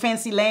 There's no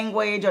fancy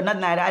language or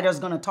nothing like that. I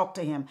just going to talk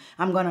to him.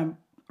 I'm going to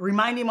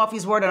remind him of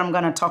his word and I'm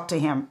going to talk to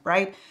him,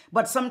 right?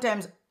 But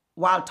sometimes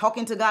while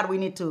talking to God, we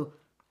need to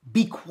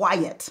be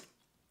quiet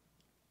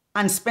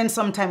and spend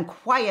some time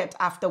quiet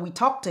after we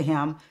talk to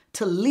him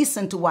to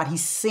listen to what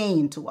he's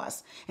saying to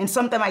us. And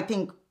sometimes I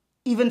think,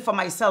 even for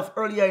myself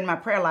earlier in my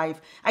prayer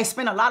life, I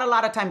spent a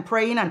lot of time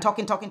praying and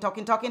talking,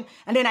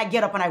 and then I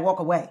get up and I walk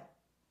away.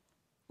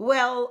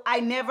 Well,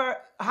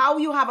 how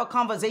you have a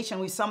conversation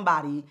with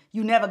somebody,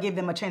 you never give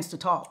them a chance to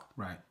talk.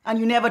 Right. And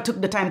you never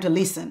took the time to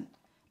listen.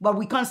 But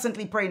we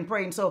constantly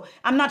praying. So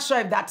I'm not sure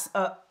if that's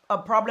a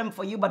problem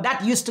for you, but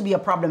that used to be a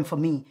problem for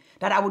me.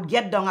 That I would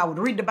get done, I would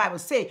read the Bible,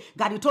 say,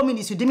 God, you told me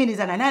this, you did me this,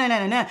 and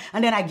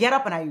then I get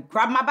up and I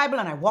grab my Bible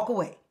and I walk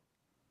away.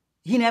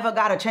 He never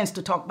got a chance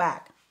to talk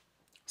back.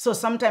 So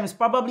sometimes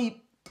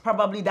probably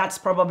that's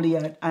probably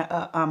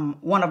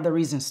one of the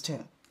reasons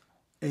too.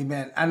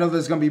 Amen. I know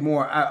there's going to be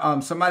more.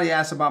 Somebody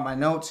asked about my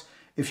notes.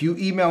 If you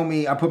email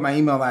me, I put my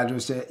email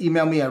address there.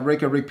 Email me at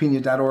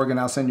rick@rickpina.org and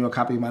I'll send you a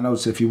copy of my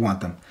notes if you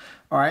want them.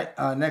 All right.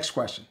 Next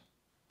question.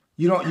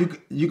 You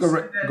can go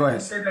ahead. You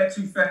said that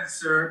too fast,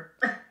 sir.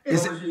 What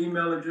was your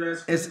email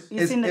address? It's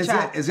in the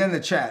chat. It's in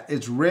the chat.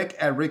 It's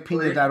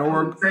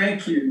rick@rickpina.org.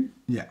 Thank you.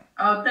 Yeah.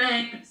 Oh,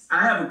 thanks.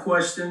 I have a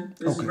question.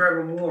 This is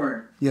Reverend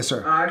Warren. Yes,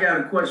 sir. I got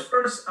a question.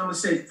 First, I'm going to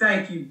say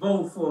thank you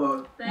both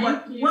for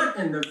what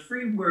in the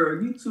free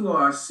world? You two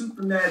are a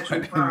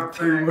supernatural power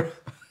pack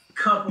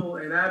couple.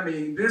 And I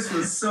mean, this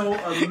was so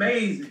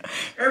amazing.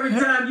 Every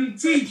time you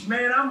teach,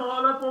 man, I'm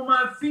all up on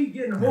my feet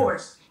getting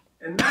hoarse.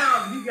 And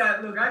now you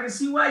got, look, I can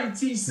see why you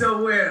teach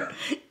so well.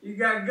 You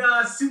got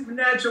God's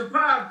supernatural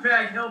power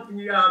pack helping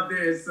you out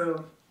there.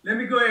 So let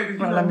me go ahead,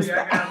 because you know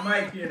me, I got a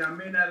mic here and I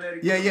may not let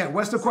it go. Yeah.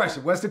 What's the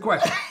question?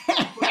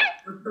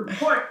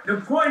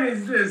 The point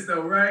is this,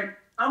 though, right?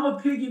 I'm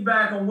going to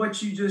piggyback on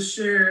what you just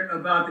shared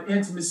about the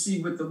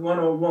intimacy with the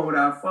one-on-one with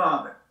our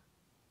Father.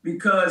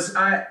 Because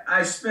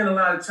I spent a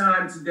lot of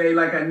time today,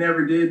 like I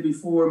never did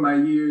before in my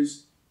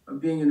years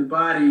of being in the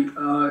body,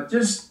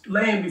 just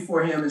laying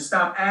before him and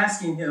stop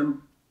asking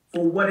him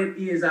for what it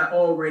is I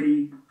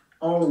already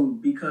own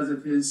because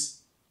of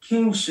his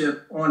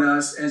kingship on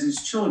us as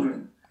his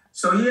children.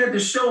 So he had to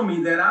show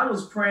me that I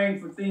was praying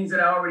for things that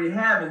I already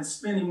have and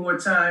spending more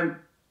time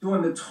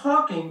doing the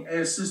talking,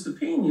 as Sister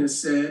Pena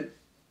said,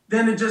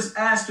 than to just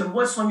ask him,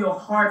 what's on your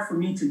heart for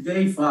me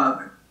today,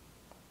 Father?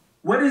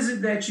 What is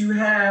it that you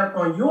have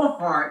on your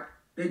heart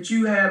that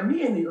you have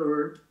me in the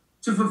earth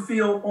to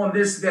fulfill on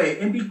this day?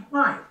 And be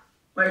quiet,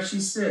 like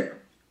she said,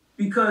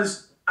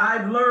 because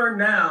I've learned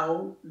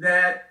now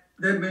that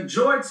the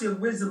majority of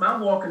wisdom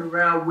I'm walking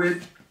around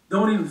with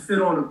don't even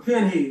fit on a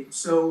pinhead.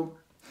 So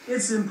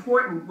it's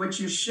important. What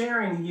you're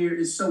sharing here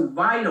is so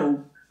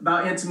vital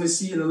about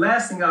intimacy. And the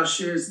last thing I'll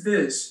share is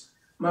this.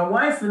 My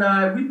wife and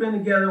I, we've been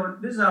together,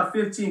 this is our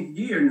 15th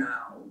year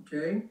now,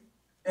 okay?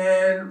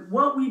 And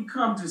what we've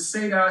come to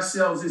say to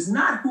ourselves is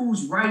not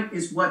who's right,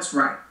 it's what's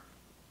right.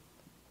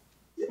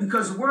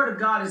 Because the word of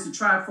God is the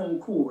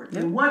trifold cord.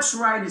 Yep. And what's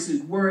right is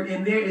his word.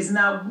 And there is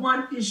not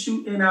one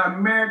issue in our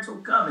marital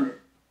covenant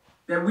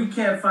that we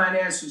can't find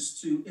answers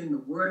to in the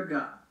word of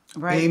God.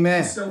 Right.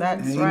 Amen. So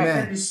that's we right. made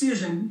that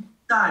decision,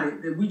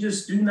 decided that we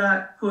just do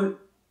not put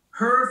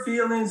her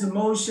feelings,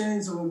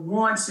 emotions, or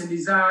wants and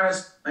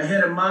desires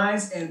ahead of mine,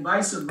 and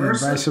vice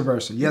versa. And vice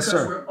versa. Yes,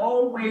 because sir. We're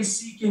always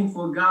seeking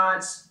for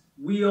God's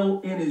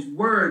will in his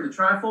word, the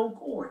trifold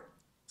cord,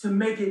 to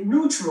make it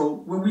neutral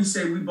when we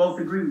say we both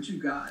agree with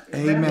you, God.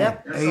 Amen.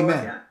 Yep.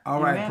 Amen.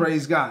 All right. Amen.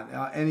 Praise God.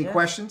 Any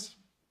questions?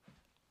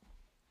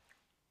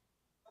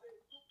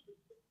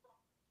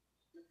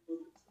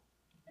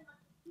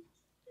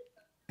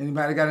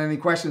 Anybody got any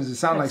questions? It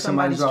sounds like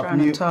somebody's off trying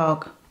mute. to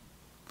talk.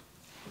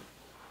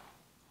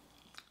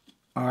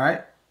 All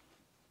right.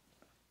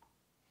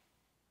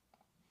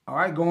 All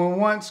right. Going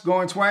once,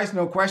 going twice.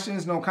 No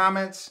questions, no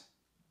comments.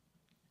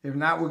 If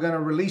not, we're going to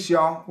release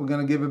y'all. We're going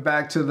to give it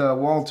back to the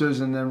Walters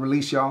and then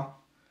release y'all.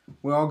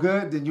 We're all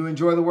good? Did you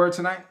enjoy the word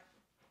tonight?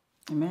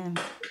 Amen.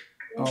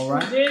 All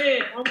right. You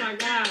did. Oh, my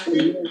God.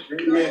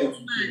 Amen.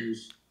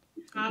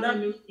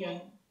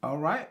 Hallelujah. All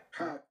right.